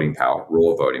voting power,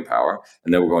 raw voting power,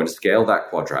 and then we're going to scale that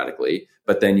quadratically,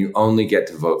 but then you only get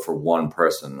to vote for one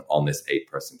person on this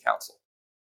 8-person council.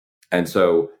 And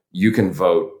so you can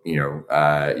vote,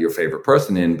 your favorite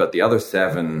person in, but the other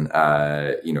 7,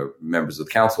 members of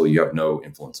the council, you have no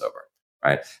influence over,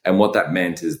 right? And what that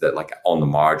meant is that, like, on the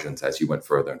margins, as you went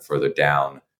further and further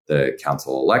down the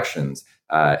council elections,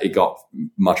 it got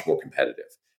much more competitive.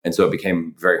 And so it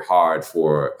became very hard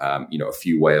for, a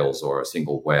few whales or a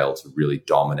single whale to really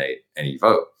dominate any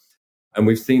vote. And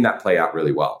we've seen that play out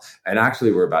really well. And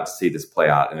actually, we're about to see this play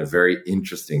out in a very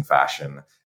interesting fashion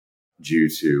due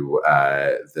to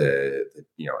the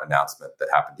announcement that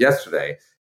happened yesterday,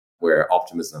 where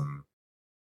Optimism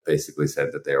basically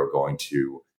said that they were going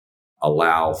to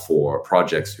allow for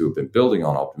projects who have been building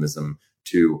on Optimism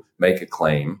to make a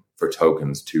claim for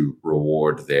tokens to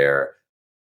reward their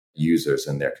users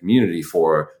and their community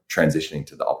for transitioning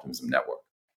to the Optimism network.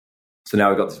 So now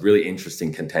we've got this really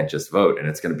interesting contentious vote, and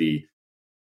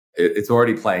it's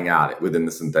already playing out within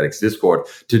the Synthetix Discord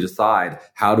to decide,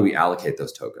 how do we allocate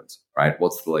those tokens, right?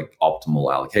 What's the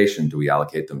optimal allocation? Do we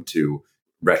allocate them to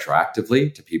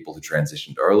retroactively to people who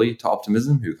transitioned early to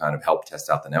Optimism, who kind of helped test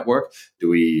out the network? Do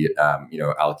we,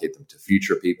 allocate them to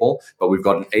future people? But we've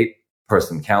got an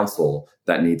 8-person council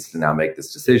that needs to now make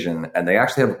this decision. And they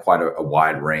actually have quite a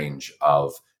wide range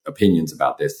of opinions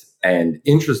about this. And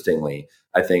interestingly,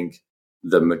 I think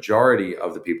the majority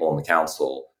of the people on the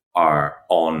council are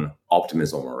on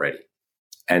Optimism already.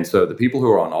 And so the people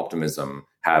who are on Optimism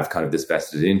have kind of this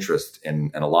vested interest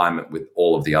in an alignment with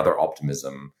all of the other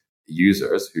Optimism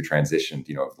users who transitioned,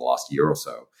 over the last year or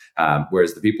so.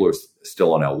 Whereas the people who are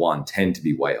still on L1 tend to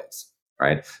be whales,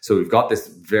 right? So we've got this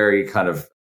very kind of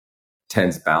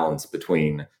tense balance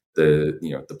between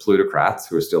the plutocrats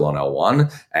who are still on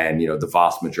L1 and, the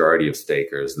vast majority of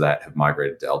stakers that have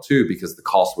migrated to L2 because the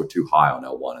costs were too high on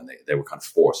L1 and they were kind of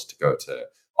forced to go to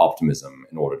Optimism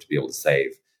in order to be able to save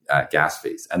gas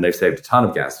fees. And they've saved a ton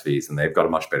of gas fees and they've got a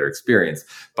much better experience.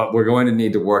 But we're going to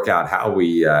need to work out how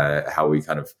we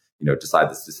kind of, decide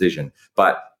this decision.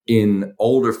 But in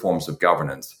older forms of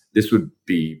governance, this would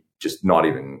be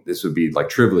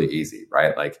trivially easy,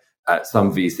 right? Like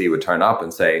some VC would turn up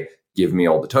and say, give me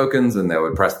all the tokens, and they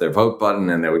would press their vote button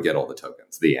and they would get all the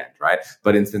tokens, the end, right?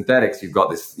 But in Synthetix, you've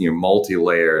got this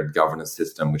multi-layered governance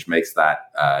system, which makes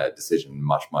that decision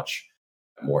much, much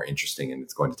more interesting, and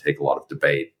it's going to take a lot of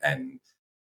debate and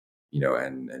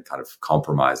kind of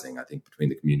compromising, I think, between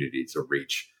the community to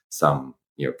reach some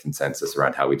consensus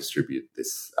around how we distribute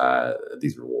these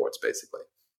rewards, basically.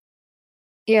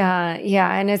 Yeah,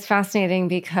 and it's fascinating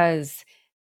because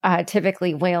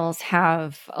typically whales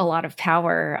have a lot of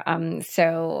power.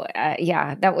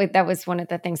 That was one of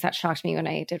the things that shocked me when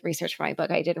I did research for my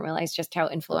book. I didn't realize just how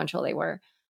influential they were.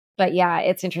 But yeah,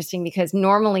 it's interesting because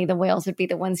normally the whales would be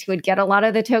the ones who would get a lot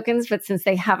of the tokens, but since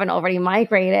they haven't already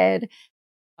migrated,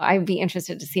 I'd be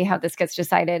interested to see how this gets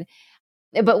decided.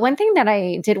 But one thing that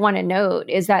I did want to note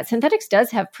is that Synthetix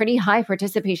does have pretty high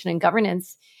participation in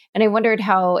governance. And I wondered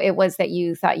how it was that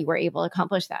you thought you were able to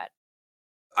accomplish that.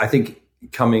 I think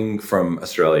coming from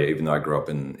Australia, even though I grew up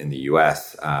in the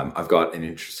US, I've got an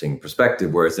interesting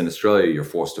perspective, whereas in Australia, you're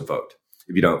forced to vote.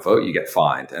 If you don't vote, you get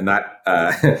fined. And that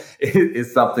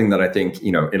is something that I think,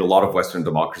 in a lot of Western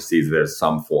democracies, there's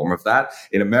some form of that.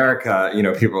 In America,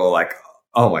 people are like,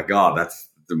 oh my God, that's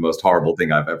the most horrible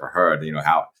thing I've ever heard.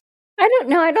 How? I don't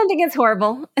know. I don't think it's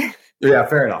horrible. Yeah,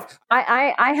 fair enough.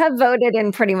 I have voted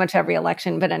in pretty much every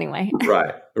election, but anyway.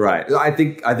 Right. I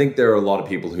think there are a lot of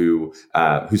people who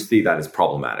see that as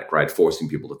problematic, right? Forcing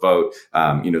people to vote.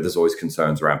 There's always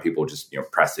concerns around people just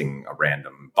pressing a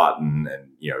random button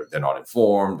and they're not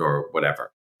informed or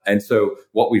whatever. And so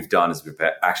what we've done is we've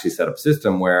actually set up a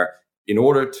system where in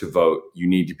order to vote, you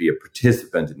need to be a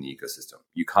participant in the ecosystem.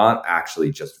 You can't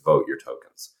actually just vote your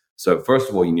tokens. So first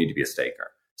of all, you need to be a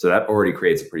staker. So that already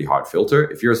creates a pretty hard filter.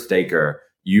 If you're a staker,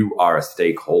 you are a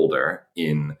stakeholder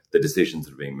in the decisions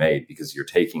that are being made because you're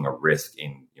taking a risk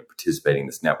in participating in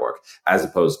this network, as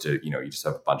opposed to, you just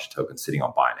have a bunch of tokens sitting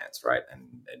on Binance, right? And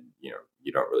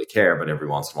you don't really care, but every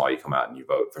once in a while you come out and you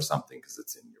vote for something because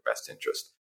it's in your best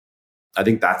interest. I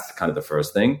think that's kind of the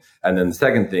first thing. And then the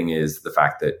second thing is the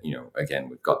fact that, again,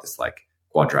 we've got this like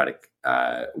quadratic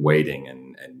weighting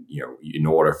and, in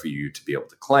order for you to be able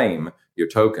to claim your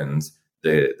tokens,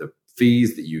 the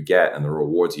fees that you get and the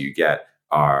rewards you get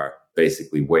are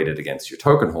basically weighted against your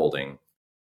token holding.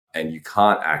 And you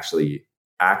can't actually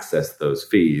access those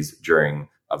fees during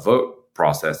a vote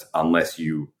process unless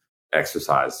you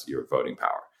exercise your voting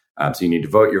power. So you need to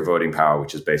vote your voting power,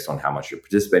 which is based on how much you're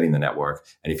participating in the network.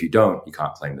 And if you don't, you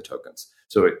can't claim the tokens.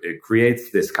 So it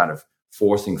creates this kind of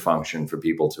forcing function for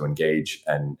people to engage.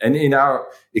 And in our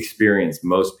experience,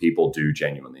 most people do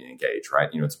genuinely engage, right?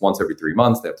 It's once every 3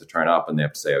 months, they have to turn up and they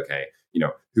have to say, okay,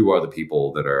 who are the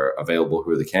people that are available?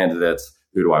 Who are the candidates?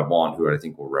 Who do I want? Who do I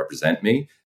think will represent me?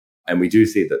 And we do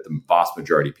see that the vast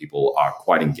majority of people are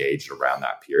quite engaged around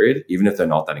that period, even if they're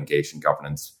not that engaged in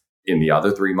governance in the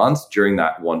other 3 months. During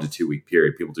that 1 to 2 week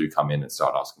period, people do come in and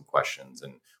start asking questions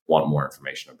and want more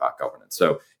information about governance.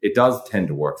 So it does tend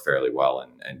to work fairly well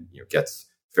and gets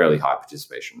fairly high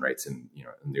participation rates in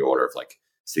the order of like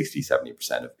 60,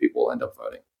 70% of people end up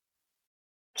voting.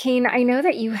 Kane, I know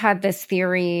that you had this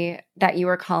theory that you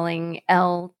were calling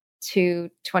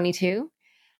L222.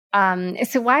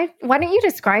 So why don't you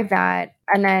describe that?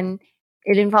 And then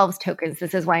it involves tokens.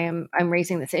 This is why I'm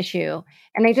raising this issue.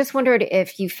 And I just wondered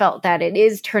if you felt that it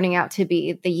is turning out to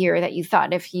be the year that you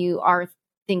thought, if you are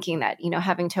thinking that,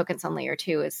 having tokens on layer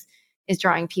 2 is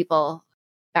drawing people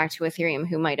back to Ethereum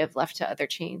who might have left to other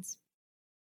chains.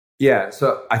 Yeah,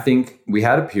 so I think we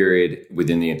had a period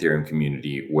within the Ethereum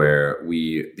community where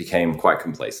we became quite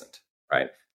complacent, right?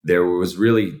 There was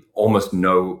really almost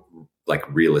no like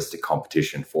realistic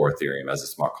competition for Ethereum as a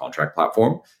smart contract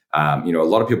platform. A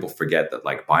lot of people forget that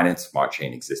like Binance Smart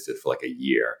Chain existed for like a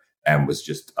year and was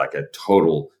just like a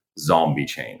total zombie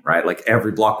chain, right? Like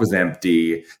every block was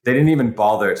empty. They didn't even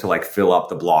bother to like fill up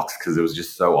the blocks because it was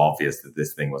just so obvious that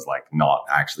this thing was like not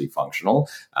actually functional,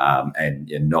 and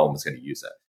no one was going to use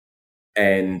it.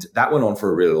 And that went on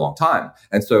for a really long time.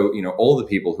 And so, all the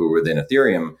people who were within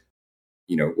Ethereum,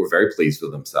 were very pleased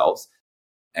with themselves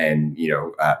and,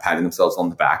 patting themselves on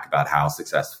the back about how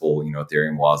successful,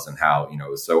 Ethereum was and how, it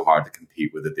was so hard to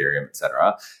compete with Ethereum, et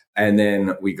cetera. And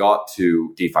then we got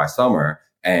to DeFi summer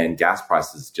and gas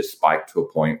prices just spiked to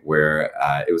a point where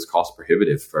it was cost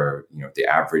prohibitive for, the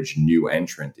average new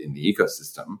entrant in the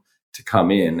ecosystem to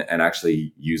come in and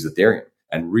actually use Ethereum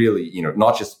and really,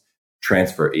 not just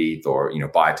transfer ETH or,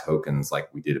 buy tokens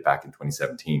like we did it back in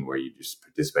 2017, where you just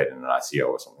participate in an ICO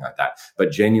or something like that.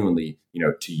 But genuinely,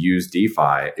 to use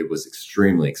DeFi, it was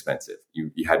extremely expensive.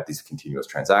 You had these continuous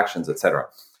transactions, et cetera.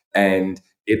 And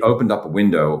it opened up a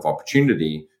window of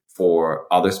opportunity for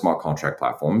other smart contract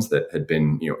platforms that had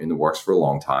been, in the works for a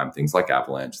long time, things like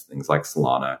Avalanche, things like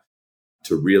Solana,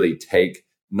 to really take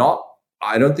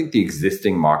I don't think the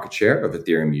existing market share of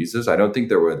Ethereum users, I don't think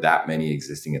there were that many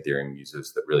existing Ethereum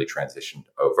users that really transitioned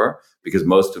over, because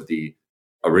most of the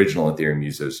original Ethereum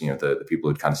users, the people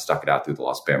who'd kind of stuck it out through the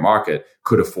last bear market,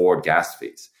 could afford gas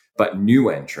fees. But new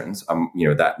entrants,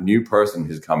 that new person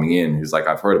who's coming in, who's like,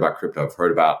 I've heard about crypto, I've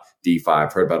heard about DeFi,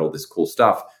 I've heard about all this cool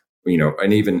stuff,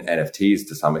 and even NFTs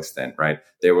to some extent, right?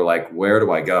 They were like, where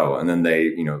do I go? And then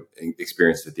they,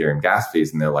 experienced Ethereum gas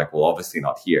fees and they're like, well, obviously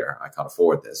not here. I can't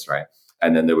afford this, right?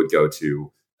 And then they would go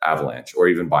to Avalanche or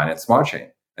even Binance Smart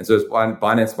Chain. And so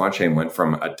Binance Smart Chain went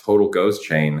from a total ghost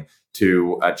chain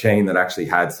to a chain that actually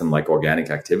had some like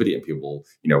organic activity, and people,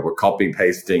 were copy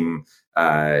pasting,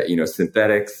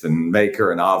 Synthetics and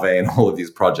Maker and Aave and all of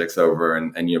these projects over.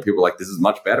 And people were like, this is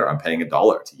much better. I'm paying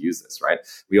 $1 to use this, right?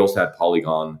 We also had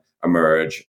Polygon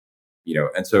emerge,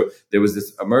 and so there was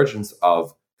this emergence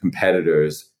of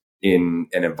competitors in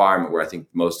an environment where I think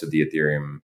most of the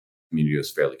Ethereum community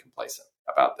was fairly complacent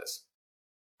about this.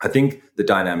 I think the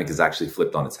dynamic is actually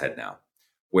flipped on its head now,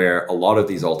 where a lot of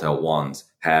these alt L1s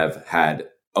have had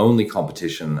only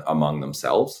competition among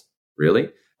themselves, really.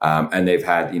 And they've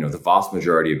had, the vast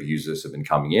majority of users have been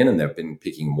coming in and they've been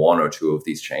picking one or two of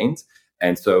these chains.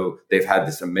 And so they've had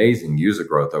this amazing user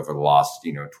growth over the last,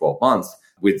 12 months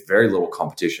with very little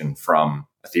competition from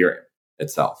Ethereum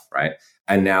itself, right?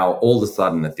 And now all of a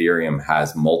sudden, Ethereum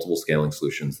has multiple scaling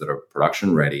solutions that are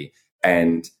production ready.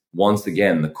 And once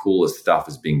again, the coolest stuff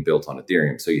is being built on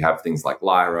Ethereum. So you have things like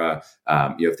Lyra,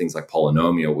 you have things like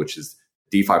Polynomial, which is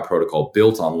DeFi protocol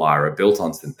built on Lyra, built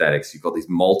on Synthetics. You've got these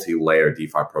multi-layer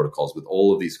DeFi protocols with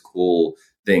all of these cool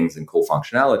things and cool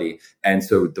functionality. And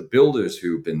so the builders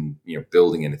who've been,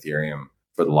 building in Ethereum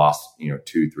for the last,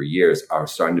 2-3 years are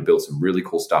starting to build some really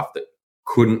cool stuff that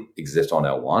couldn't exist on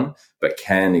L1, but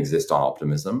can exist on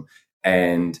Optimism.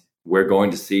 And we're going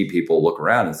to see people look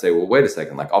around and say, well, wait a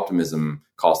second, like Optimism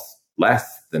costs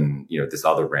less than, this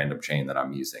other random chain that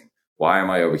I'm using? Why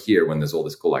am I over here when there's all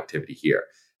this cool activity here?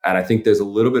 And I think there's a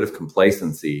little bit of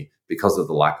complacency because of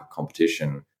the lack of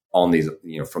competition on these,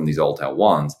 from these old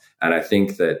L1s. And I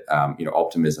think that,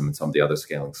 Optimism and some of the other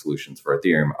scaling solutions for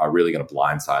Ethereum are really going to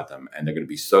blindside them. And they're going to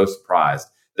be so surprised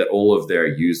that all of their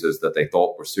users that they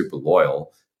thought were super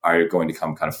loyal are going to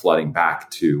come kind of flooding back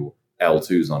to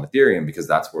L2s on Ethereum, because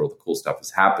that's where all the cool stuff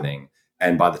is happening.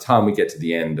 And by the time we get to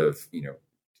the end of,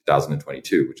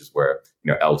 2022, which is where,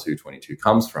 L222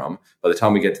 comes from, by the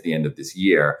time we get to the end of this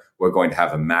year, we're going to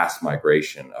have a mass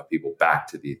migration of people back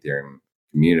to the Ethereum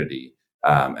community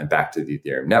and back to the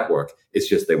Ethereum network. It's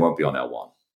just they won't be on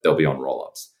L1. They'll be on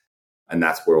rollups. And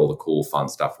that's where all the cool, fun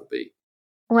stuff will be.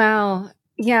 Wow.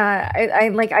 Yeah,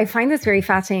 I find this very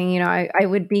fascinating. I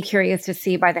would be curious to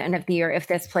see by the end of the year if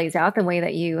this plays out the way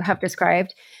that you have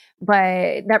described.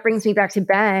 But that brings me back to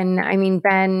Ben. I mean,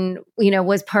 Ben,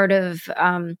 was part of,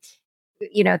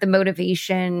 the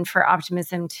motivation for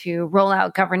Optimism to roll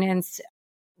out governance,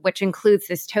 which includes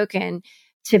this token,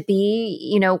 to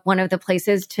be, one of the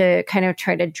places to kind of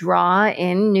try to draw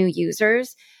in new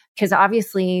users. Because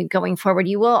obviously going forward,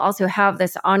 you will also have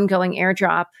this ongoing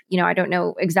airdrop. I don't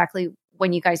know exactly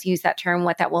when you guys use that term,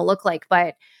 what that will look like.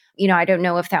 But, I don't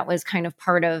know if that was kind of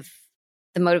part of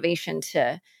the motivation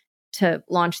to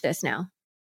launch this now.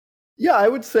 Yeah, I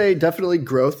would say definitely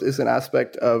growth is an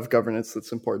aspect of governance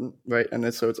that's important, right?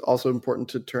 And so it's also important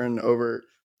to turn over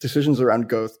decisions around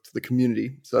growth to the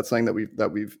community. So that's something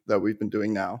that we've been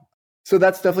doing now. So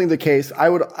that's definitely the case. I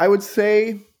would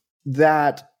say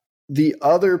that the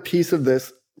other piece of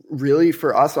this really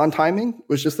for us on timing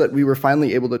was just that we were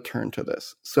finally able to turn to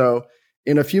this. So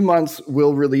in a few months,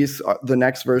 we'll release the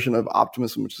next version of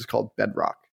Optimism, which is called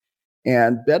Bedrock.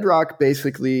 And Bedrock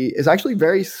basically is actually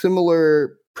very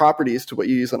similar properties to what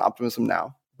you use on Optimism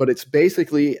now. But it's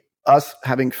basically us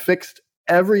having fixed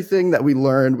everything that we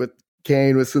learned with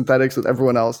Kain, with Synthetix, with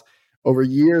everyone else over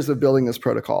years of building this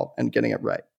protocol and getting it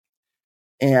right.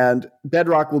 And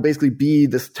Bedrock will basically be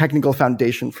this technical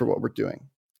foundation for what we're doing.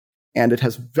 And it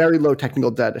has very low technical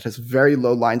debt. It has very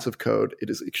low lines of code. It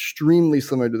is extremely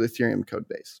similar to the Ethereum code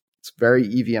base. It's very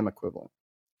EVM equivalent.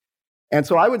 And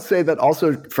so I would say that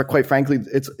also, quite frankly,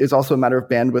 it's also a matter of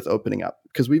bandwidth opening up,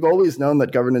 because we've always known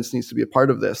that governance needs to be a part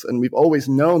of this. And we've always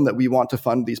known that we want to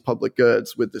fund these public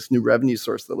goods with this new revenue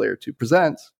source that Layer 2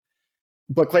 presents.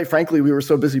 But quite frankly, we were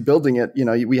so busy building it,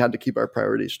 we had to keep our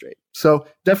priorities straight. So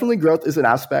definitely growth is an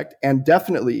aspect. And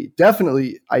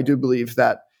definitely, I do believe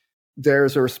that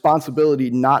there's a responsibility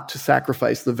not to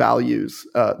sacrifice the values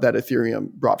that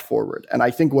Ethereum brought forward. And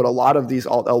I think what a lot of these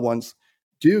alt L1s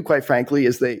do, quite frankly,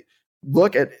 is they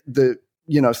look at the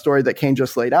story that Kain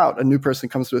just laid out. A new person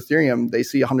comes to Ethereum, they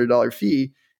see $100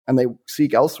 fee, and they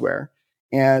seek elsewhere.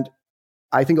 And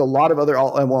I think a lot of other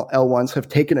L1s have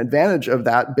taken advantage of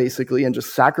that basically and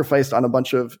just sacrificed on a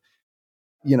bunch of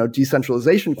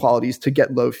decentralization qualities to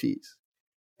get low fees.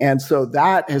 And so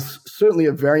that is certainly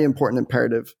a very important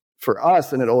imperative for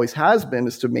us, and it always has been,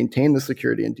 is to maintain the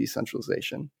security and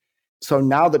decentralization. So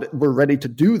now that we're ready to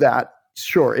do that,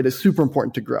 sure, it is super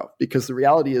important to grow, because the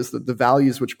reality is that the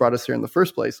values which brought us here in the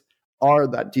first place are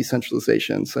that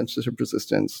decentralization, censorship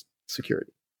resistance,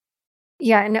 security.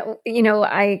 Yeah, and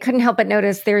I couldn't help but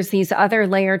notice there's these other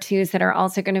layer 2s that are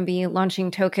also going to be launching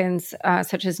tokens,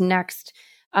 such as Next.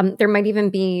 There might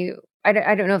even be, I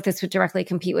don't know if this would directly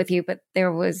compete with you, but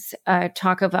there was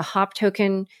talk of a HOP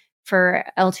token for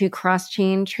L2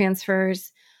 cross-chain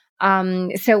transfers.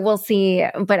 So we'll see.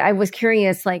 But I was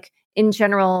curious, in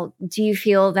general, do you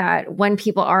feel that when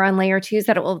people are on layer 2s,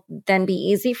 that it will then be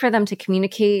easy for them to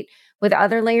communicate with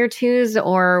other layer 2s,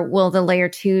 or will the layer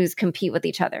 2s compete with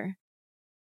each other?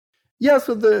 Yeah,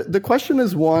 so the question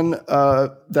is one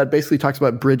that basically talks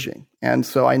about bridging. And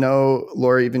so I know,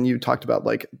 Laura, even you talked about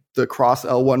the cross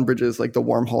L1 bridges, like the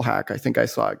wormhole hack. I think I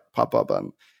saw it pop up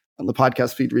on the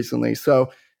podcast feed recently.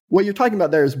 So what you're talking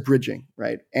about there is bridging,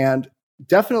 right? And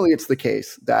definitely it's the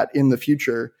case that in the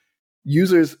future,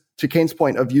 users, to Kain's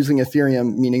point of using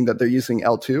Ethereum, meaning that they're using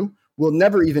L2, will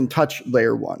never even touch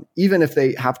layer 1, even if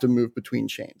they have to move between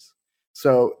chains.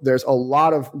 So there's a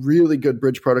lot of really good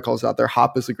bridge protocols out there.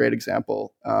 Hop is a great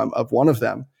example of one of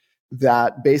them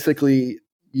that basically,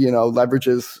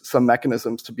 leverages some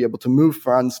mechanisms to be able to move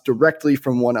funds directly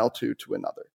from one L2 to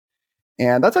another.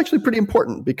 And that's actually pretty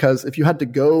important, because if you had to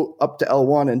go up to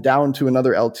L1 and down to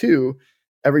another L2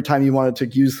 every time you wanted to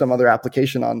use some other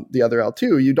application on the other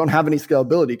L2, you don't have any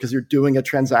scalability, because you're doing a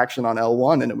transaction on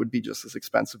L1 and it would be just as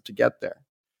expensive to get there.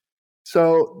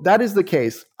 So that is the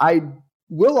case. I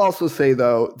will also say,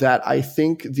 though, that I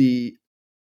think the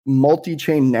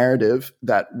multi-chain narrative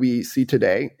that we see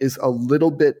today is a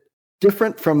little bit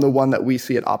different from the one that we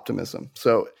see at Optimism.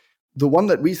 So the one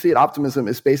that we see at Optimism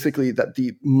is basically that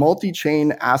the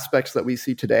multi-chain aspects that we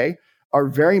see today are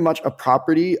very much a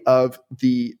property of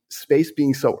the space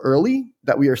being so early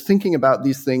that we are thinking about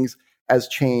these things as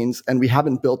chains and we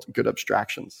haven't built good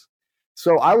abstractions.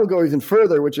 So I will go even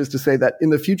further, which is to say that in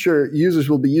the future, users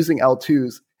will be using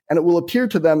L2s and it will appear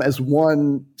to them as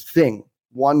one thing,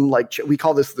 we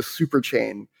call this the super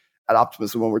chain at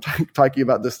Optimism when we're talking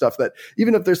about this stuff, that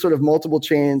even if there's sort of multiple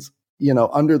chains,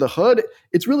 under the hood,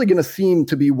 it's really going to seem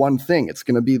to be one thing. It's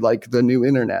going to be like the new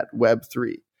internet,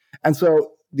 Web3. And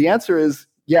so the answer is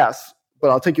yes, but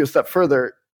I'll take you a step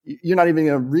further. You're not even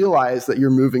going to realize that you're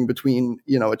moving between,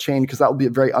 a chain, because that will be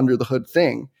a very under the hood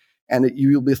thing. And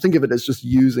you'll be think of it as just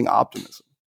using Optimism.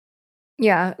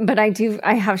 Yeah, but I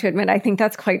have to admit, I think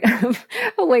that's quite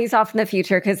a ways off in the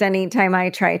future, because anytime I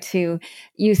try to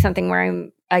use something where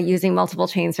I'm using multiple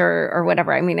chains or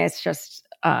whatever, it's just,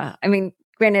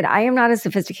 granted, I am not a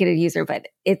sophisticated user, but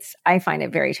I find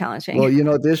it very challenging. Well,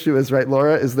 the issue is, right,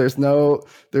 Laura, is there's no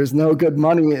good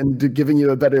money in giving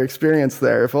you a better experience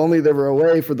there. If only there were a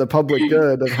way for the public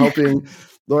good of helping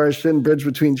Laura Shin bridge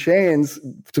between chains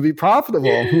to be profitable.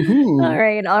 All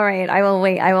right. I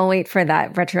will wait for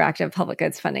that retroactive public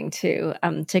goods funding to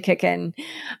kick in.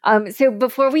 So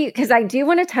because I do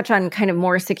want to touch on kind of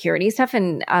more security stuff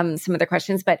and some other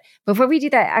questions, but before we do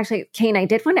that, actually, Kane, I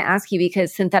did want to ask you,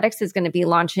 because Synthetix is going to be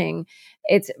launching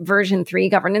its version 3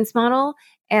 governance model,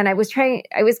 and I was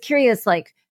curious,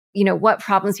 what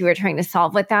problems you were trying to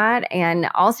solve with that, and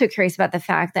also curious about the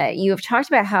fact that you have talked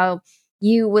about how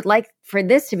you would like for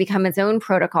this to become its own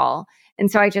protocol.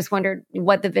 And so I just wondered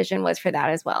what the vision was for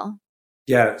that as well.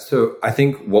 Yeah, so I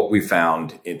think what we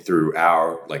found through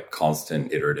our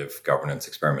constant iterative governance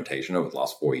experimentation over the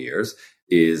last 4 years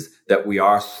is that we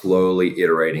are slowly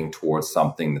iterating towards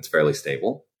something that's fairly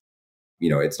stable.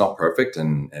 It's not perfect,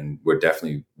 and we're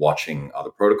definitely watching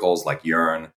other protocols like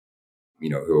Yearn,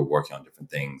 who are working on different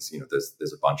things.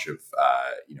 There's a bunch of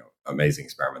amazing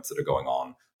experiments that are going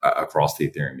on across the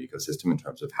Ethereum ecosystem in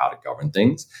terms of how to govern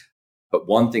things. But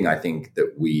one thing I think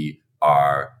that we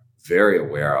are very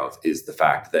aware of is the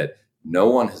fact that no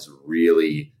one has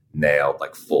really nailed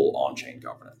full on-chain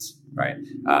governance, right?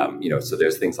 So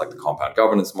there's things like the compound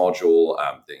governance module,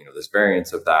 there's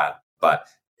variants of that, but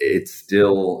it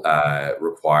still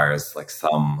requires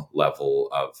some level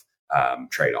of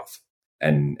trade-off.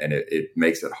 And it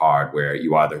makes it hard where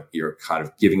you're kind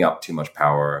of giving up too much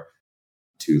power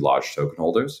to large token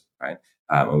holders, right?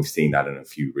 And we've seen that in a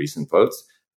few recent votes.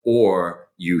 Or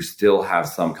you still have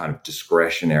some kind of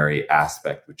discretionary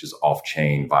aspect, which is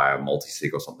off-chain via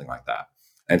multi-sig or something like that.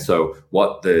 And so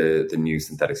what the new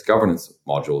Synthetix governance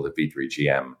module, the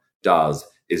V3GM, does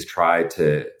is try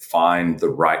to find the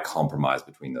right compromise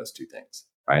between those two things,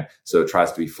 right? So it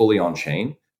tries to be fully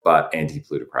on-chain, but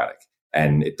anti-plutocratic.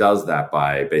 And it does that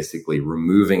by basically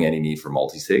removing any need for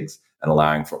multi-sigs and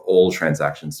allowing for all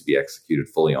transactions to be executed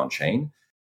fully on-chain.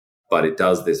 But it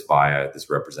does this via this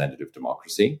representative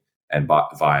democracy and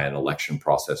via an election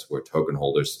process where token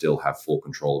holders still have full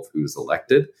control of who's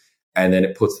elected. And then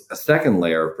it puts a second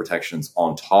layer of protections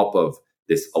on top of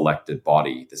this elected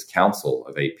body, this council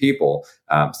of 8 people,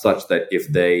 such that if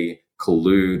they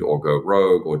collude or go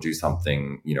rogue or do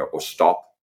something, or stop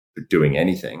doing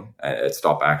anything,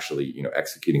 stop actually,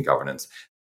 executing governance,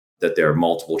 that there are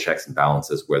multiple checks and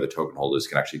balances where the token holders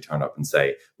can actually turn up and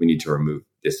say, we need to remove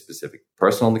this specific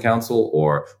person on the council,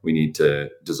 or we need to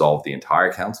dissolve the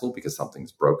entire council because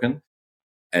something's broken.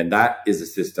 And that is a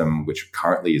system which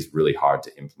currently is really hard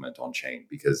to implement on chain,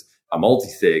 because a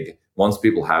multi-sig, once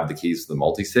people have the keys to the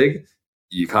multi-sig,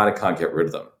 you kind of can't get rid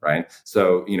of them, right?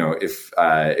 So,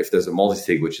 if there's a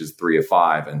multi-sig which is 3 of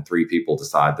 5 and 3 people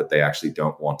decide that they actually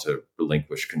don't want to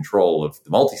relinquish control of the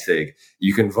multi-sig,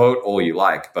 you can vote all you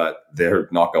like, but they're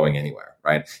not going anywhere,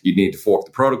 right? You'd need to fork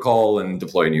the protocol and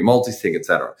deploy a new multi-sig,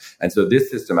 etc. And so this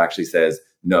system actually says,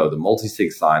 no, the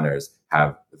multi-sig signers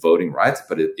have voting rights,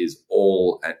 but it is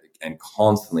all and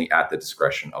constantly at the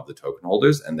discretion of the token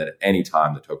holders. And that at any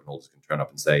time the token holders can turn up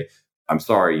and say, I'm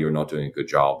sorry, you're not doing a good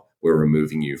job. We're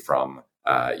removing you from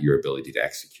your ability to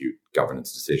execute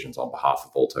governance decisions on behalf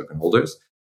of all token holders.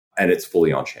 And it's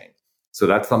fully on chain. So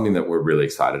that's something that we're really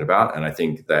excited about. And I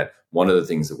think that one of the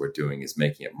things that we're doing is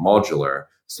making it modular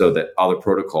so that other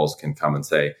protocols can come and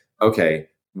say, okay,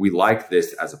 we like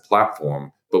this as a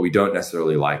platform, but we don't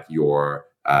necessarily like your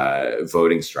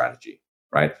voting strategy,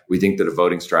 right? We think that a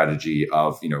voting strategy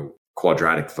of,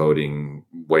 quadratic voting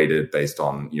weighted based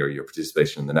on your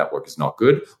participation in the network is not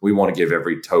good. We want to give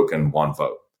every token one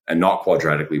vote. and not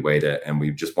quadratically weight it. And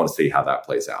we just want to see how that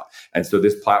plays out. And so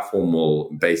this platform will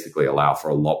basically allow for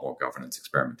a lot more governance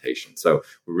experimentation. So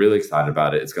we're really excited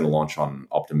about it. It's going to launch on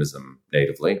Optimism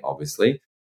natively, obviously.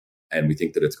 And we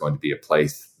think that it's going to be a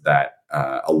place that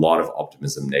a lot of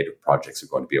Optimism native projects are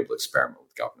going to be able to experiment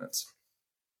with governance.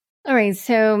 All right.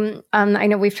 So I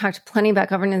know we've talked plenty about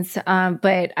governance,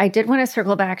 but I did want to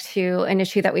circle back to an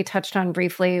issue that we touched on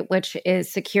briefly, which is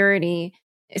security.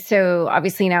 So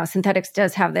obviously now Synthetix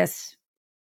does have this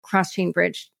cross-chain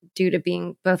bridge due to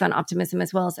being both on Optimism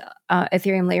as well as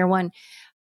Ethereum Layer 1.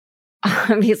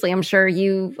 Obviously, I'm sure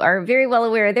you are very well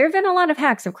aware there have been a lot of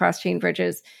hacks of cross-chain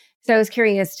bridges. So I was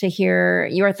curious to hear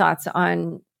your thoughts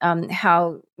on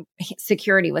how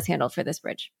security was handled for this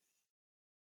bridge.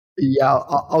 Yeah,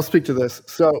 I'll speak to this.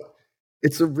 So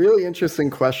it's a really interesting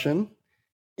question.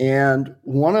 And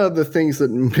one of the things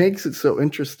that makes it so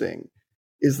interesting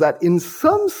is that in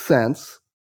some sense,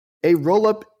 a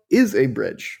rollup is a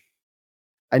bridge.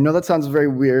 I know that sounds very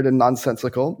weird and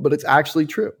nonsensical, but it's actually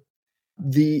true.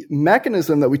 The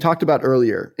mechanism that we talked about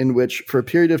earlier, in which for a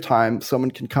period of time, someone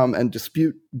can come and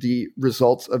dispute the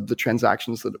results of the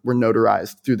transactions that were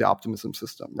notarized through the Optimism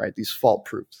system, right? These fault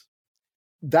proofs.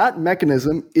 That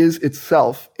mechanism is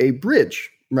itself a bridge,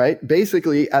 right?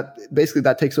 Basically,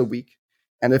 that takes a week.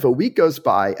 And if a week goes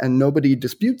by and nobody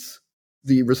disputes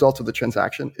the results of the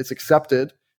transaction, it's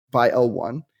accepted by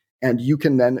L1. And you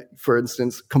can then, for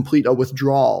instance, complete a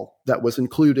withdrawal that was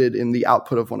included in the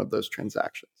output of one of those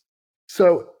transactions.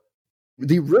 So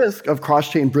the risk of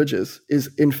cross-chain bridges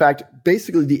is, in fact,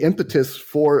 basically the impetus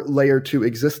for layer 2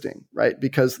 existing, right?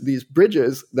 Because these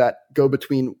bridges that go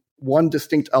between one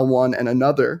distinct L1 and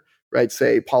another, right,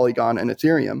 say Polygon and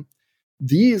Ethereum,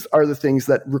 these are the things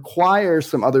that require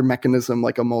some other mechanism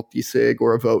like a multi-sig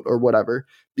or a vote or whatever,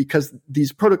 because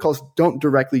these protocols don't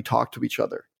directly talk to each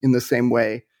other in the same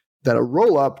way that a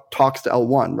rollup talks to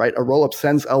L1, right? A rollup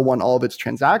sends L1 all of its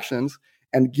transactions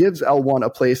and gives L1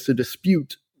 a place to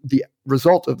dispute the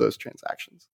result of those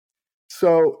transactions.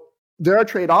 So there are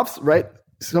trade-offs, right?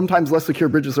 Sometimes less secure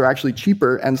bridges are actually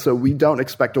cheaper. And so we do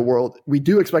expect a world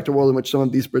in which some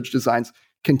of these bridge designs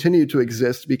continue to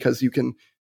exist because you can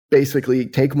basically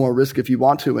take more risk if you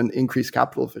want to and increase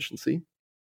capital efficiency.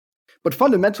 But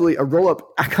fundamentally, a rollup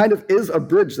kind of is a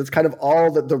bridge. That's kind of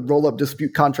all that the rollup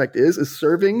dispute contract is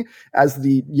serving as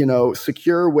the,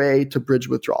 secure way to bridge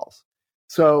withdrawals.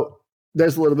 So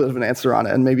there's a little bit of an answer on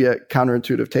it. And maybe a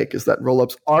counterintuitive take is that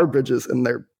rollups are bridges and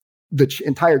the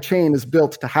entire chain is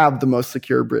built to have the most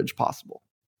secure bridge possible.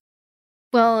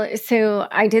 Well, so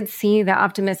I did see that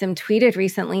Optimism tweeted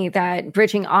recently that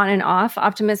bridging on and off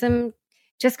Optimism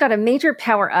just got a major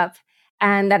power up,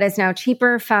 and that is now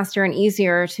cheaper, faster, and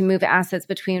easier to move assets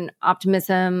between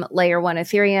Optimism, Layer 1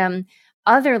 Ethereum,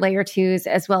 other Layer 2s,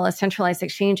 as well as centralized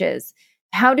exchanges.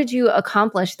 How did you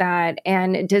accomplish that?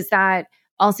 And does that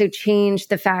also change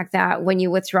the fact that when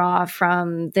you withdraw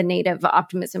from the native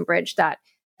Optimism bridge, that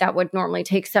would normally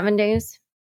take 7 days?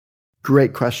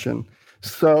 Great question.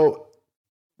 So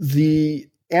the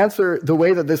answer, the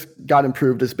way that this got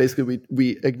improved is basically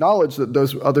we acknowledge that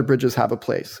those other bridges have a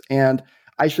place. And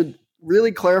I should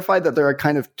really clarify that there are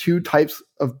kind of two types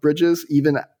of bridges,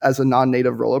 even as a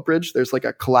non-native rollup bridge. There's like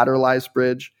a collateralized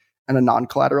bridge and a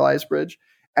non-collateralized bridge.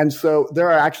 And so there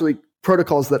are actually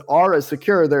protocols that are as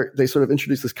secure. They sort of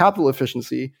introduce this capital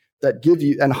efficiency that give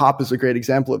you, and Hop is a great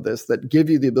example of this, that give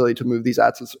you the ability to move these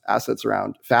assets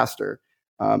around faster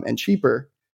and cheaper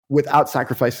without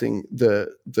sacrificing the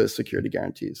security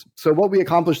guarantees. So what we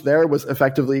accomplished there was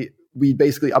effectively, we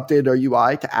basically updated our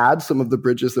UI to add some of the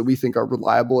bridges that we think are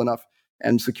reliable enough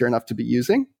and secure enough to be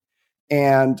using.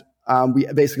 And we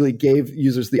basically gave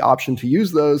users the option to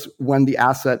use those when the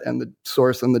asset and the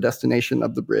source and the destination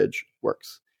of the bridge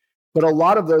works. But a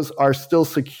lot of those are still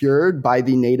secured by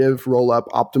the native rollup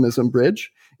Optimism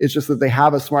bridge. It's just that they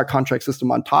have a smart contract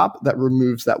system on top that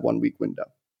removes that 1 week window.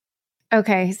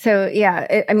 Okay. So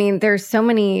yeah, there's so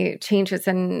many changes,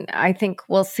 and I think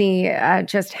we'll see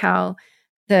just how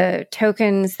the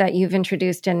tokens that you've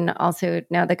introduced and also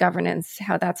now the governance,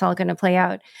 how that's all going to play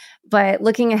out. But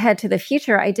looking ahead to the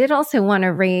future, I did also want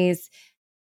to raise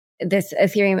this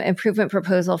Ethereum improvement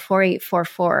proposal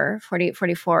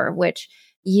 4844, which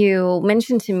you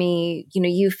mentioned to me,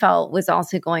 you felt was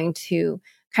also going to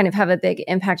kind of have a big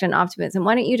impact on Optimism.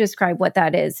 Why don't you describe what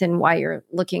that is and why you're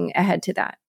looking ahead to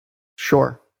that?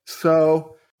 Sure.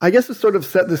 So I guess to sort of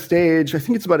set the stage, I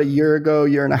think it's about a year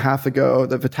and a half ago,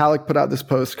 that Vitalik put out this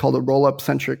post called a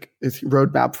rollup-centric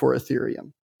roadmap for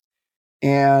Ethereum.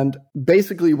 And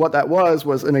basically what that was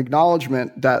an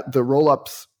acknowledgement that the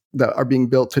rollups that are being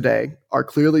built today are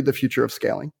clearly the future of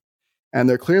scaling. And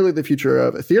they're clearly the future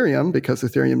of Ethereum because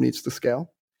Ethereum needs to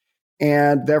scale.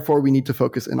 And therefore, we need to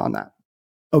focus in on that.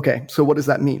 Okay, so what does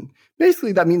that mean?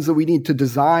 Basically, that means that we need to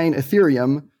design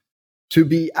Ethereum to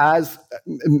be as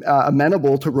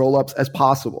amenable to rollups as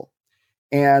possible.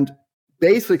 And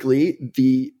basically,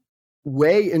 the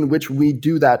way in which we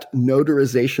do that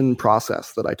notarization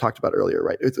process that I talked about earlier,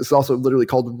 right? It's also literally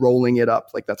called rolling it up.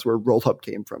 Like that's where rollup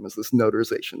came from, is this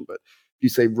notarization. But if you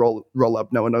say roll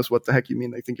up, no one knows what the heck you mean.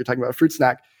 They think you're talking about a fruit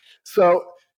snack. So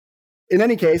in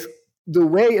any case, the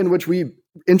way in which we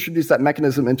introduced that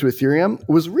mechanism into Ethereum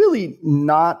was really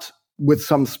not with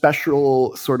some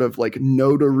special sort of like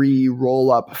notary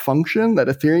roll-up function that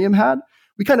Ethereum had.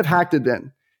 We kind of hacked it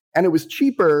in. And it was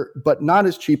cheaper, but not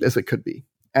as cheap as it could be.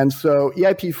 And so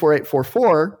EIP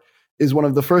 4844 is one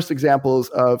of the first examples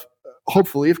of,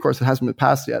 hopefully, of course, it hasn't been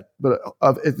passed yet, but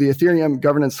of the Ethereum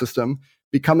governance system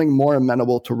becoming more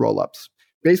amenable to rollups.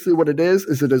 Basically what it is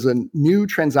it is a new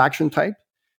transaction type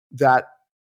that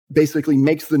basically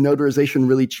makes the notarization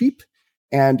really cheap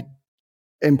and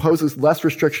imposes less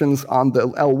restrictions on the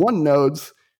L1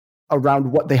 nodes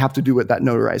around what they have to do with that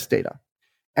notarized data.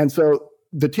 And so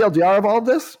the TLDR of all of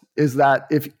this is that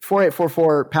if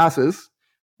 4844 passes,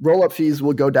 rollup fees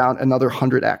will go down another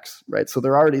 100x, right? So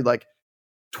they're already like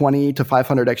 20 to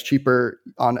 500x cheaper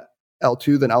on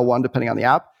L2 than L1, depending on the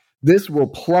app. This will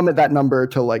plummet that number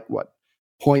to like what,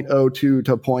 0.02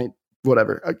 to point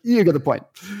whatever. You get the point.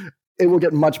 It will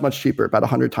get much, much cheaper, about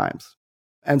 100 times.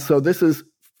 And so this is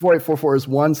 4844 is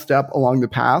one step along the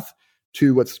path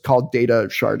to what's called data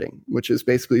sharding, which is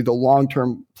basically the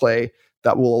long-term play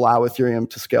that will allow Ethereum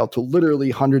to scale to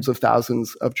literally hundreds of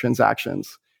thousands of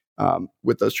transactions,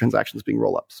 with those transactions being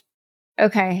rollups.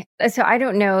 Okay. So I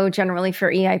don't know generally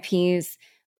for EIPs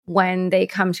when they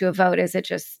come to a vote, is it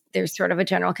just there's sort of a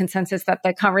general consensus that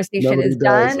the conversation Nobody is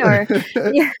does. done?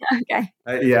 Or yeah, okay.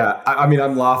 I mean,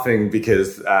 I'm laughing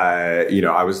because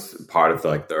I was part of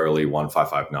the early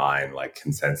 1559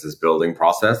 consensus building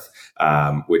process,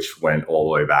 which went all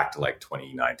the way back to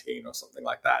 2019 or something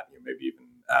like that. Maybe even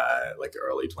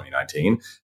early 2019.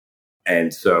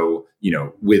 And so,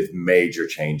 with major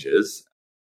changes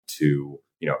to,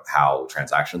 how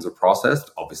transactions are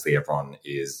processed, obviously everyone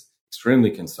is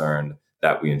extremely concerned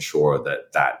that we ensure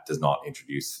that that does not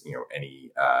introduce,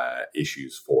 any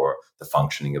issues for the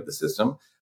functioning of the system.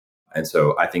 And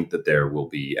so I think that there will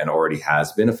be, and already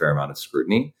has been, a fair amount of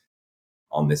scrutiny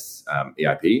on this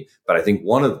EIP. But I think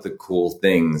one of the cool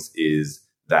things is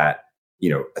that,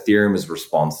 Ethereum is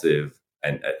responsive.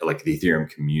 And the Ethereum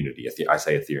community, I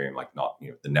say Ethereum, not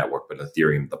the network, but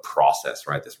Ethereum, the process,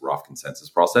 right? This rough consensus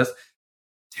process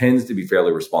tends to be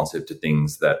fairly responsive to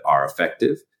things that are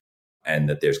effective and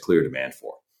that there's clear demand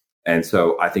for. And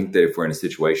so I think that if we're in a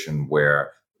situation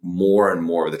where more and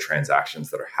more of the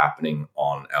transactions that are happening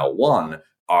on L1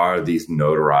 are these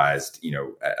notarized,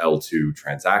 L2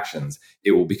 transactions,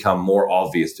 it will become more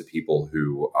obvious to people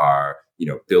who are,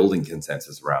 building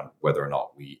consensus around whether or not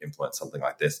we implement something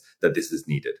like this, that this is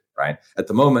needed, right? At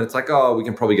the moment, it's we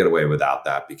can probably get away without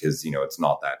that because, it's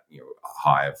not that,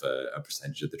 high of a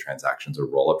percentage of the transactions or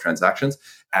roll-up transactions.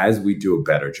 As we do a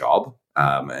better job,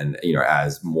 and,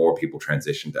 as more people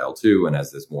transition to L2 and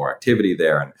as there's more activity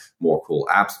there and more cool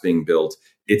apps being built,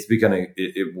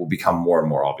 it will become more and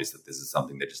more obvious that this is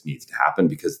something that just needs to happen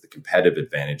because the competitive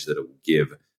advantage that it will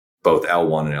give both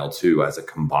L1 and L2 as a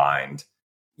combined,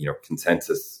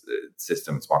 consensus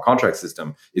system, smart contract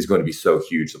system is going to be so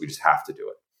huge that we just have to do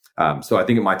it. So I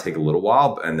think it might take a little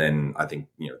while, and then I think,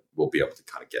 we'll be able to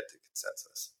kind of get to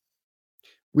consensus.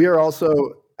 We are also,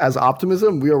 as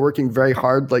Optimism, we are working very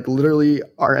hard. Literally,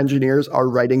 our engineers are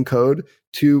writing code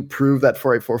to prove that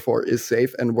 4844 is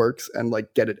safe and works and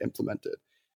get it implemented.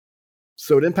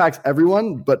 So it impacts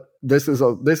everyone, but this is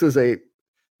the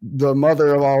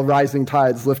mother of all rising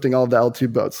tides lifting all the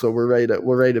L2 boats. So we're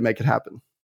ready to make it happen.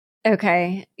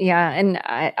 Okay. Yeah. And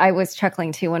I was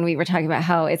chuckling too when we were talking about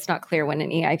how it's not clear when an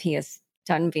EIP is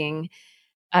done being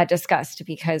discussed,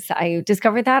 because I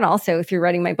discovered that also through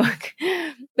writing my book.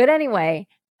 But anyway,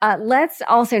 let's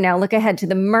also now look ahead to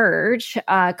the merge.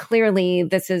 Clearly,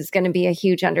 this is going to be a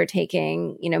huge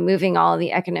undertaking, moving all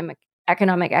the economic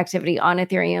activity on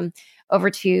Ethereum over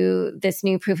to this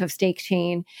new proof of stake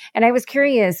chain. And I was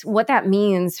curious what that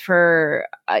means for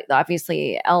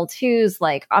obviously L2s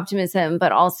like Optimism,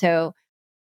 but also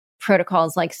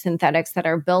protocols like Synthetix that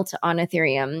are built on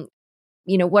Ethereum.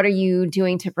 What are you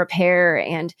doing to prepare,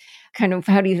 and kind of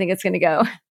how do you think it's going to go?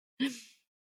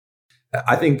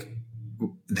 I think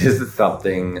this is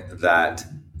something that,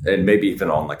 and maybe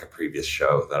even on a previous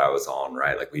show that I was on,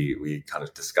 right? We kind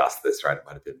of discussed this, right? It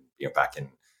might have been, back in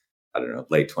I don't know,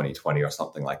 late 2020 or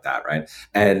something like that, right?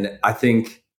 And I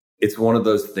think it's one of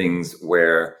those things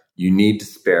where you need to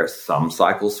spare some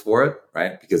cycles for it,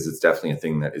 right? Because it's definitely a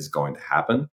thing that is going to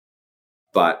happen.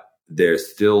 But there's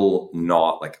still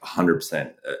not like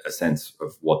 100% a sense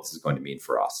of what this is going to mean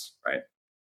for us, right?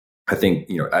 I think,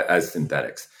 as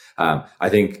synthetics, I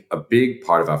think a big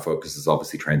part of our focus is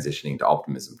obviously transitioning to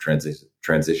Optimism,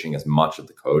 transitioning as much of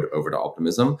the code over to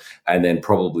Optimism, and then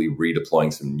probably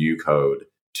redeploying some new code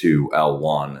to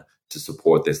L1 to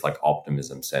support this like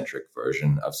Optimism-centric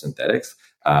version of synthetics.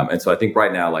 And so I think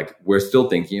right now, like we're still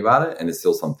thinking about it, and it's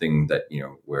still something that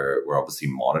we're obviously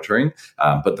monitoring.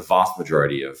 But the vast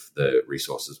majority of the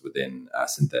resources within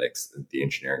synthetics, the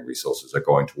engineering resources, are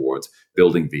going towards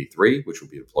building V3, which will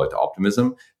be deployed to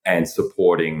Optimism, and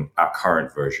supporting our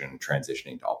current version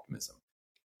transitioning to Optimism.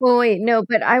 Well, wait, no,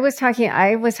 but I was talking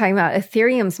about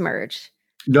Ethereum's merge.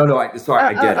 No, I get it.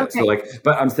 Okay. So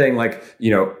but I'm saying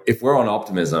if we're on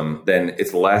Optimism, then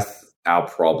it's less our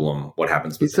problem what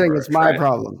happens with He's saying merge, it's my right?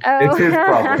 problem. It's his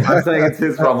problem. I'm saying it's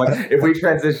his problem. Like, if we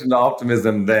transition to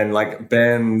Optimism, then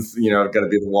Ben's, going to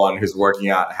be the one who's working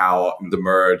out how the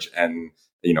merge and,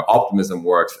 Optimism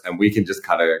works, and we can just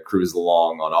kind of cruise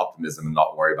along on Optimism and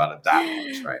not worry about it that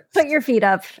much, right? Put your feet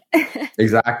up.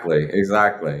 Exactly.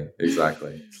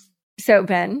 So,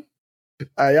 Ben?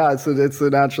 Yeah, so it's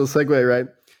a natural segue, right?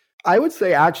 I would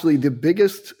say actually the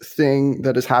biggest thing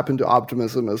that has happened to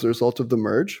Optimism as a result of the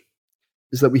merge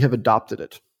is that we have adopted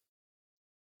it.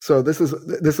 So this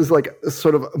is like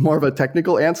sort of more of a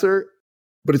technical answer,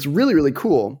 but it's really, really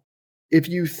cool. If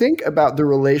you think about the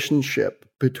relationship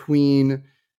between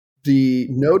the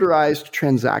notarized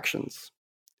transactions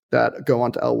that go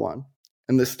onto L1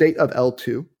 and the state of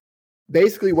L2,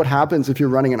 basically what happens if you're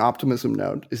running an Optimism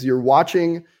node is you're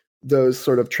watching those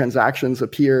sort of transactions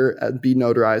appear and be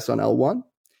notarized on L1,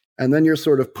 and then you're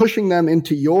sort of pushing them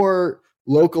into your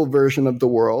local version of the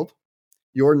world,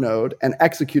 your node, and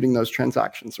executing those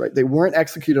transactions, right? They weren't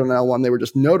executed on L1, they were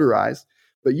just notarized,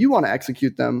 but you want to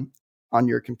execute them on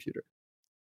your computer.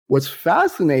 What's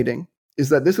fascinating is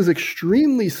that this is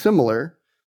extremely similar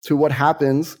to what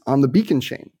happens on the Beacon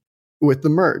chain with the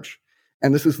merge.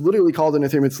 And this is literally called in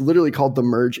Ethereum, it's literally called the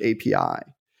merge API.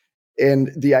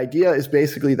 And the idea is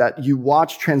basically that you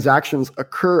watch transactions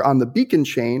occur on the Beacon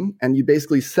chain, and you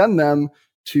basically send them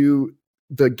to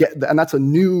and that's a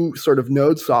new sort of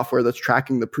node software that's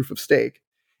tracking the proof of stake.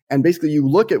 And basically you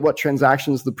look at what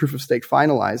transactions the proof of stake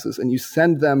finalizes, and you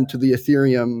send them to the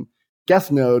Ethereum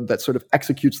guest node that sort of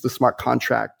executes the smart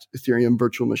contract Ethereum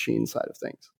virtual machine side of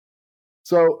things.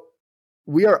 So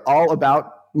we are all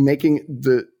about making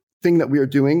the thing that we are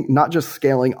doing not just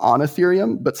scaling on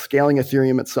Ethereum, but scaling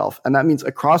Ethereum itself. And that means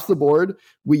across the board,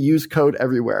 we use code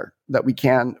everywhere that we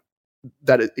can,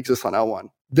 that it exists on L1.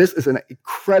 This is an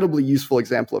incredibly useful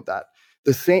example of that.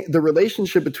 The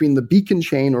relationship between the Beacon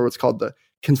chain, or what's called the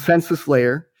consensus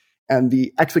layer, and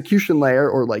the execution layer,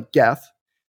 or like Geth,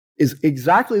 is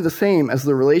exactly the same as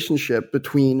the relationship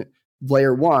between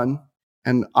layer 1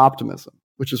 and Optimism,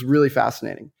 which is really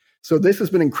fascinating. So this has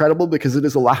been incredible because it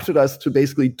has allowed us to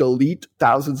basically delete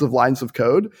thousands of lines of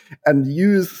code and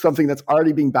use something that's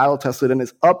already being battle tested and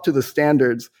is up to the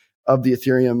standards of the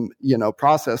Ethereum,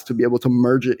 process to be able to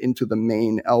merge it into the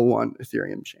main L1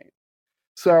 Ethereum chain.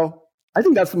 So I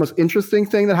think that's the most interesting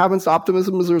thing that happens to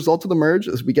Optimism as a result of the merge,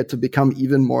 is we get to become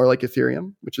even more like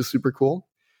Ethereum, which is super cool.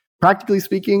 Practically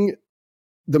speaking,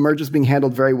 the merge is being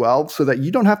handled very well so that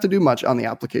you don't have to do much on the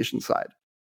application side.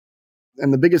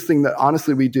 And the biggest thing that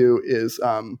honestly we do is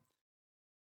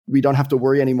we don't have to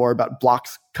worry anymore about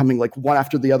blocks coming like one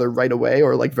after the other right away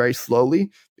or like very slowly,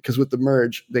 because with the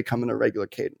merge, they come in a regular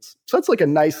cadence. So that's like a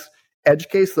nice edge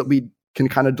case that we can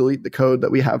kind of delete the code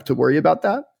that we have to worry about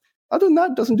that. Other than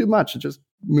that, it doesn't do much. It just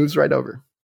moves right over.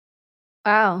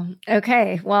 Wow.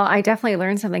 Okay. Well, I definitely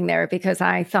learned something there, because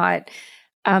I thought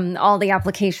all the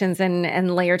applications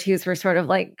and layer 2s were sort of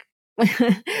like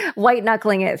white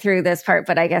knuckling it through this part,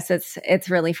 but I guess it's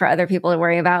really for other people to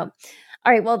worry about.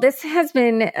 All right. Well, this has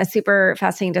been a super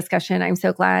fascinating discussion. I'm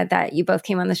so glad that you both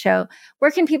came on the show.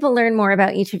 Where can people learn more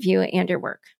about each of you and your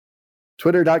work?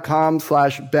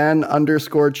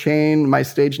 Twitter.com/Ben_chain. My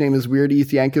stage name is Weird Eth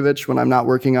Yankovic. When I'm not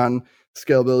working on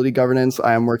scalability governance,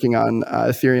 I am working on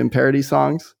Ethereum parody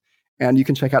songs. And you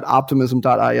can check out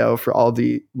optimism.io for all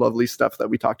the lovely stuff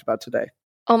that we talked about today.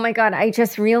 Oh my God, I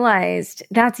just realized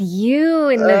that's you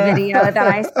in the video that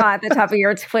I saw at the top of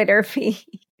your Twitter feed.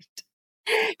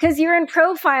 Because you're in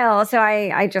profile. So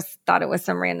I just thought it was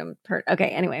some random okay,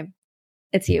 anyway,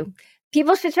 it's you.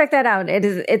 People should check that out.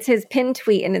 It's his pinned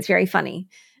tweet and it's very funny.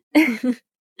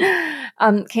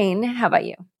 Kane, how about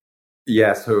you?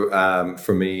 Yeah, so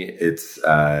for me, it's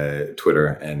Twitter,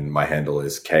 and my handle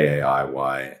is KAIYNNE.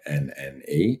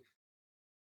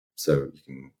 So you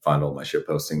can find all my shit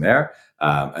posting there.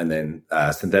 And then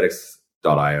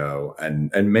Synthetix.io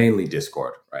and mainly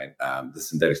Discord, right? The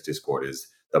Synthetix Discord is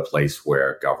the place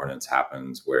where governance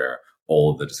happens, where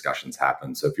all of the discussions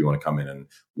happen. So if you want to come in and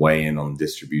weigh in on the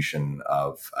distribution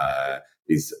of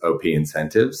these OP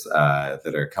incentives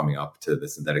that are coming up to the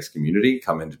Synthetix community,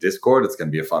 come into Discord. It's going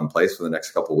to be a fun place for the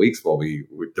next couple of weeks while we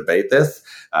debate this.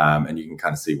 And you can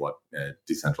kind of see what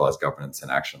decentralized governance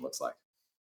in action looks like.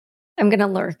 I'm going to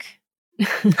lurk.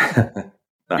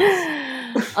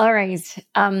 Nice. All right.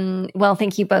 Well,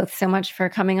 thank you both so much for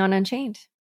coming on Unchained.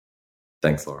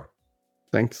 Thanks, Laura.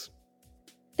 Thanks.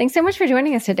 Thanks so much for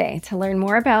joining us today. To learn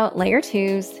more about Layer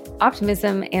 2s,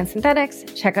 Optimism, and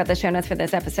Synthetix, check out the show notes for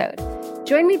this episode.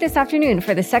 Join me this afternoon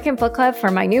for the second book club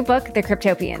for my new book, The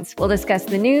Cryptopians. We'll discuss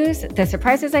the news, the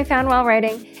surprises I found while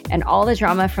writing, and all the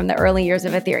drama from the early years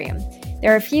of Ethereum.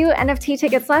 There are a few NFT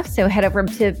tickets left, so head over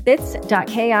to bits.ki/Laura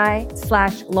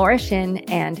Shin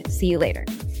and see you later.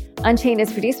 Unchained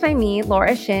is produced by me,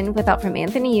 Laura Shin, with help from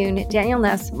Anthony Yoon, Daniel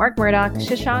Ness, Mark Murdoch,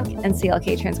 Shashank, and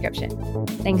CLK Transcription.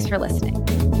 Thanks for listening.